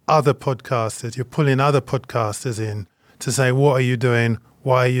other podcasters, you're pulling other podcasters in to say, what are you doing?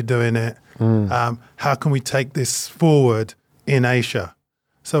 Why are you doing it? How can we take this forward in Asia?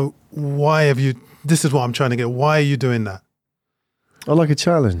 So why have you, this is what I'm trying to get, why are you doing that? I like a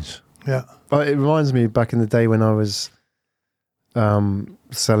challenge. Yeah. But it reminds me back in the day when I was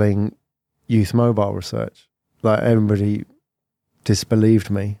selling youth mobile research. Like, everybody disbelieved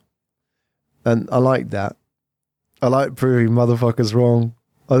me. And I like that. I like proving motherfuckers wrong.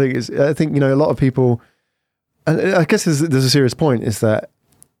 I think a lot of people, and I guess there's a serious point, is that,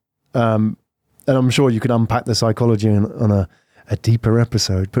 and I'm sure you could unpack the psychology on a deeper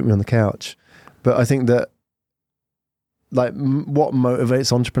episode, put me on the couch. But I think that, like, what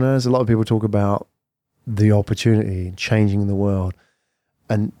motivates entrepreneurs, a lot of people talk about the opportunity, changing the world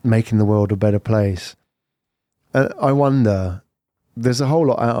and making the world a better place. And I wonder, there's a whole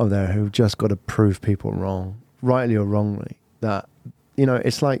lot out of there who've just got to prove people wrong, rightly or wrongly. That,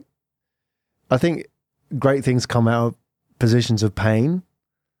 it's like, I think great things come out of positions of pain,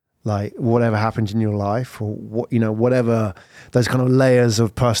 like whatever happened in your life, or whatever those kind of layers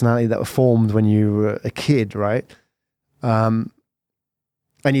of personality that were formed when you were a kid, right? And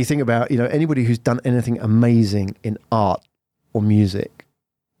you think about, anybody who's done anything amazing in art or music,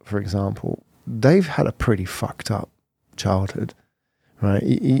 for example, they've had a pretty fucked up childhood, right?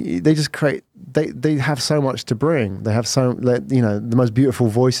 They just create. They have so much to bring. They have the most beautiful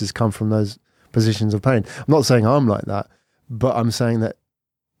voices come from those positions of pain. I'm not saying I'm like that, but I'm saying that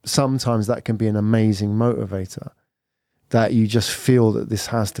sometimes that can be an amazing motivator. That you just feel that this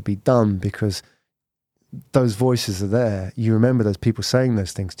has to be done because those voices are there. You remember those people saying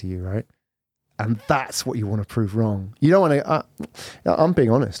those things to you, right? And that's what you want to prove wrong. You don't want to, I'm being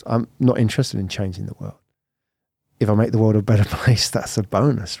honest, I'm not interested in changing the world. If I make the world a better place, that's a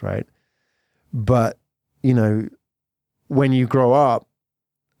bonus, right? But, when you grow up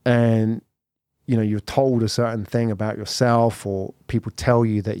and, you're told a certain thing about yourself, or people tell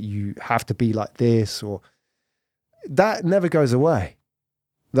you that you have to be like this, or that never goes away.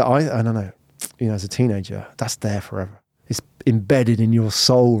 That I don't know, as a teenager, that's there forever. It's embedded in your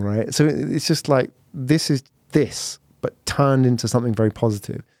soul, right? So it's just like, this is this, but turned into something very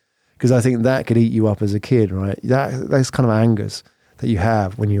positive. Because I think that could eat you up as a kid, right? Those kind of angers that you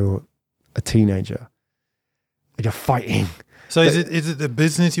have when you're a teenager and you're fighting. So is it the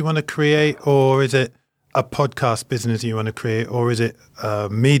business you want to create, or is it a podcast business you want to create, or is it a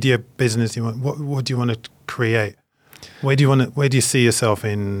media business you want? What do you want to create? Where do you see yourself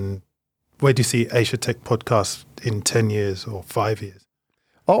in? Where do you see Asia Tech Podcast in 10 years or 5 years?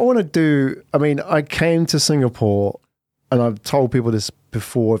 I came to Singapore, and I've told people this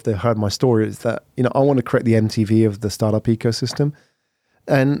before if they've heard my story, is that, I want to create the MTV of the startup ecosystem.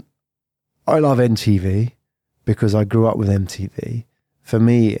 And I love MTV because I grew up with MTV. For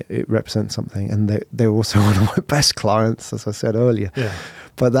me, it represents something. And they're also one of my best clients, as I said earlier. Yeah.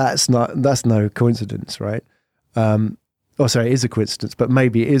 But that's no coincidence, right? It is a coincidence, but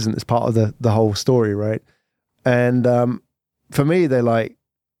maybe it isn't. It's part of the whole story, right? And for me,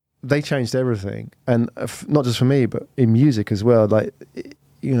 they changed everything. And not just for me, but in music as well. Like,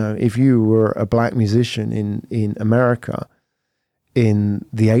 if you were a black musician in America in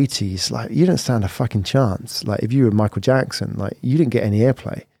the 80s, like, you didn't stand a fucking chance. Like, if you were Michael Jackson, like, you didn't get any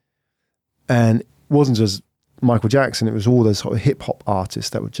airplay. And it wasn't just Michael Jackson, it was all those sort of hip-hop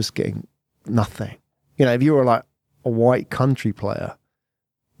artists that were just getting nothing. If you were like a white country player,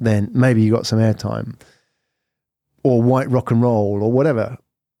 then maybe you got some airtime, or white rock and roll or whatever.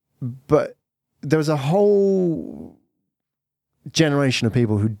 But there was a whole generation of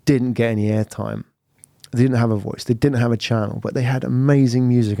people who didn't get any airtime. They didn't have a voice. They didn't have a channel, but they had amazing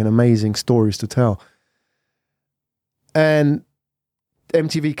music and amazing stories to tell. And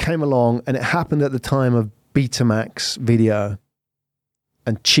MTV came along, and it happened at the time of Betamax video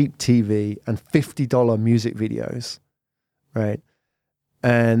and cheap TV and $50 music videos, right?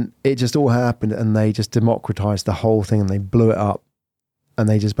 And it just all happened, and they just democratized the whole thing, and they blew it up. And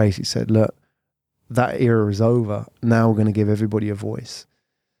they just basically said, look, that era is over. Now we're going to give everybody a voice.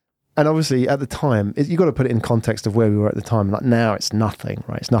 And obviously at the time, you got to put it in context of where we were at the time. Like, now it's nothing,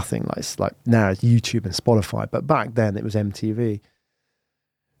 right? It's nothing. It's like now it's YouTube and Spotify. But back then it was MTV.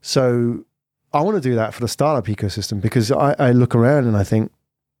 So I want to do that for the startup ecosystem, because I look around and I think,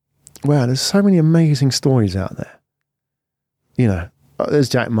 wow, there's so many amazing stories out there. There's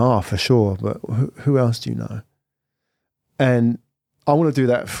Jack Ma for sure, but who else do you know? And I want to do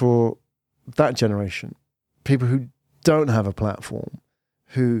that for that generation, people who don't have a platform,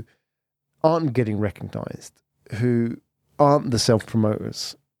 who aren't getting recognized, who aren't the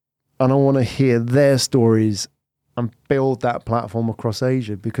self-promoters. And I want to hear their stories and build that platform across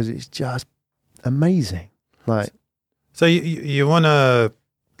Asia, because it's just amazing. So you want to,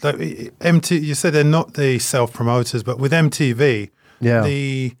 you said they're not the self-promoters, but with MTV, yeah,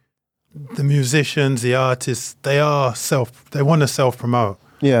 the musicians, the artists, they want to self-promote.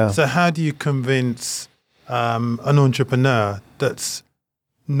 Yeah. So how do you convince an entrepreneur that's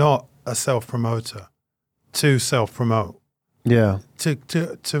not a self-promoter to self-promote? Yeah.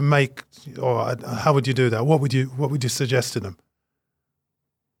 To make, or how would you do that? What would you suggest to them?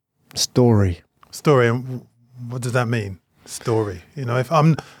 Story. And what does that mean? Story. If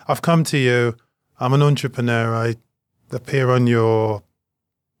I've come to you, I'm an entrepreneur, I appear on your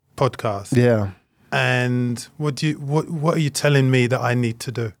podcast. Yeah. And what are you telling me that I need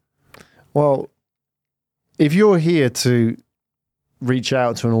to do? Well, if you're here to reach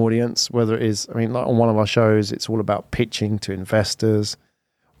out to an audience, whether it is, like on one of our shows, it's all about pitching to investors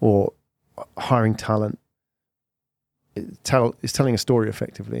or hiring talent. It's telling a story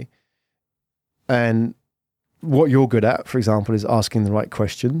effectively. And what you're good at, for example, is asking the right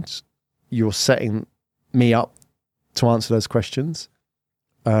questions. You're setting me up to answer those questions.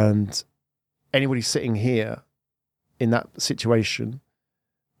 And anybody sitting here in that situation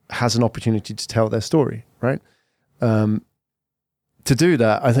has an opportunity to tell their story, right? To do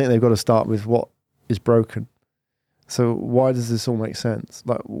that, I think they've got to start with what is broken. So why does this all make sense?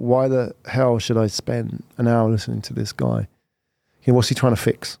 Like, why the hell should I spend an hour listening to this guy? What's he trying to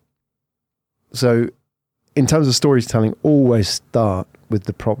fix? So in terms of storytelling, always start with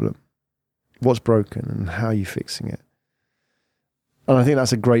the problem. What's broken and how are you fixing it? And I think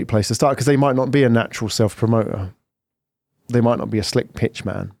that's a great place to start, because they might not be a natural self-promoter. They might not be a slick pitch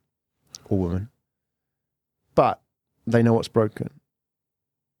man or woman, but they know what's broken.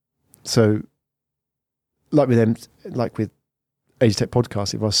 So like with them, like with Asia Tech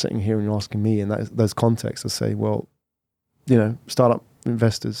Podcast, if I was sitting here and you're asking me in those contexts, I'd say, well, startup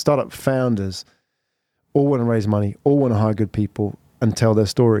investors, startup founders all want to raise money, all want to hire good people and tell their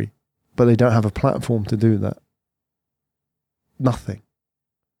story, but they don't have a platform to do that. Nothing.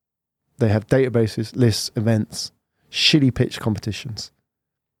 They have databases, lists, events, shitty pitch competitions,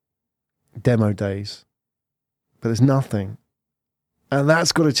 demo days, but there's nothing. And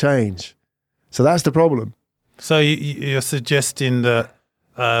that's got to change. So that's the problem. So you're suggesting that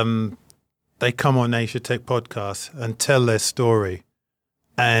they come on Asia Tech Podcast and tell their story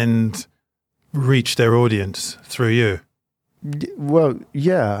and reach their audience through you? Well,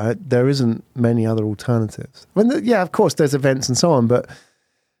 yeah, there isn't many other alternatives. I mean, yeah, of course, there's events and so on, but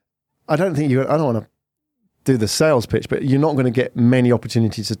I don't want to do the sales pitch, but you're not going to get many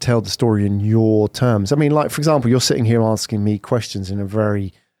opportunities to tell the story in your terms. I mean, like, for example, you're sitting here asking me questions in a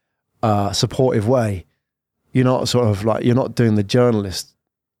very supportive way. You're not you're not doing the journalist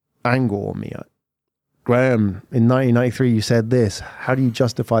angle on me. Graham, in 1993, you said this. How do you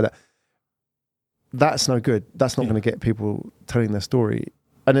justify that? That's no good. That's not going to get people telling their story.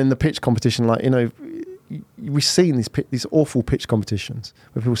 And in the pitch competition, we've seen these awful pitch competitions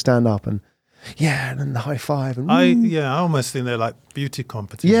where people stand up and then the high five. And I almost think they're like beauty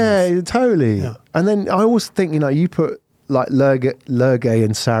competitions. Yeah, totally. Yeah. And then I always think, you put like Sergey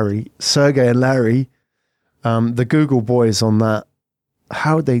and Larry, the Google boys on that,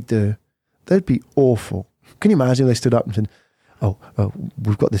 how would they do? They'd be awful. Can you imagine they stood up and said, oh,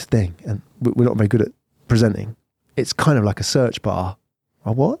 we've got this thing and we're not very good at presenting. It's kind of like a search bar.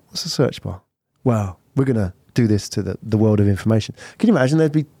 Oh, what? What's a search bar? Well, we're going to do this to the world of information. Can you imagine?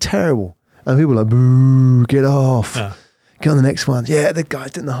 They'd be terrible. And people are like, boo, get off. Yeah. Get on the next one. Yeah, the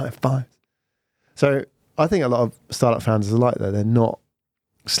guys didn't the high five. So I think a lot of startup founders are like that. They're not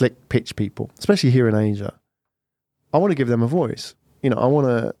slick pitch people, especially here in Asia. I want to give them a voice.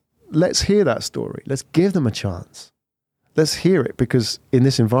 Let's hear that story. Let's give them a chance. Let's hear it, because in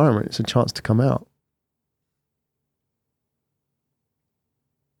this environment, it's a chance to come out.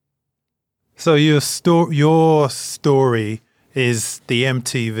 So your story is the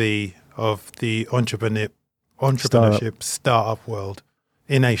MTV of the entrepreneurship startup world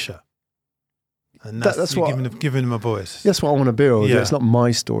in Asia. And that's what giving them a voice. That's what I want to build. Yeah. It's not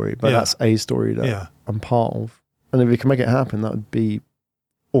my story, but that's a story that I'm part of. And if we can make it happen, that would be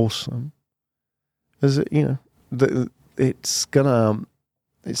awesome. It's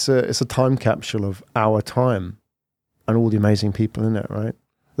a time capsule of our time and all the amazing people in it, right?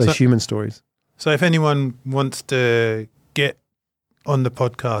 Those human stories. So if anyone wants to get on the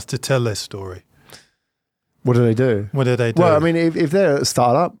podcast to tell their story, what do they do? Well, I mean, if they're a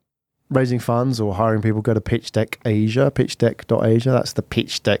startup raising funds or hiring people, go to Pitch Deck Asia, pitchdeck.asia. That's the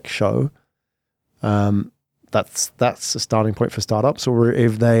Pitch Deck show. That's a starting point for startups. Or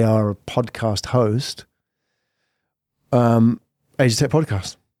if they are a podcast host, Asia Tech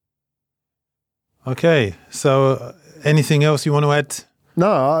Podcast. Okay, so anything else you want to add?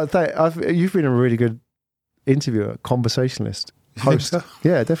 No, you've been a really good interviewer, conversationalist, host. So?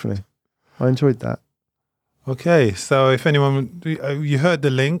 Yeah, definitely. I enjoyed that. Okay, so if anyone, you heard the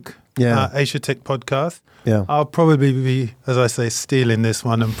link, Asia Tech Podcast. Yeah, I'll probably be, as I say, stealing this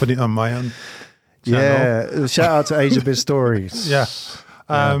one and putting it on my own channel. Yeah, shout out to Asia Biz Stories. Yeah.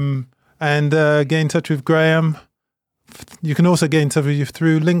 And get in touch with Graham. You can also get in touch with you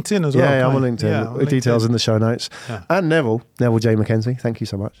through LinkedIn as well. Yeah, I'm on LinkedIn. Yeah, details in the show notes. Yeah. And Neville J. Mackenzie. Thank you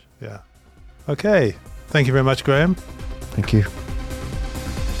so much. Yeah. Okay. Thank you very much, Graham. Thank you.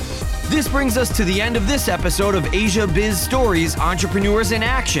 This brings us to the end of this episode of Asia Biz Stories, Entrepreneurs in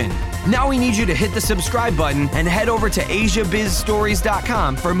Action. Now we need you to hit the subscribe button and head over to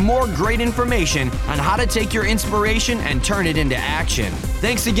AsiaBizStories.com for more great information on how to take your inspiration and turn it into action.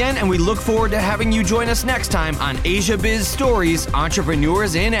 Thanks again, and we look forward to having you join us next time on Asia Biz Stories,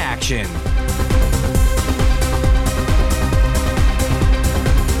 Entrepreneurs in Action.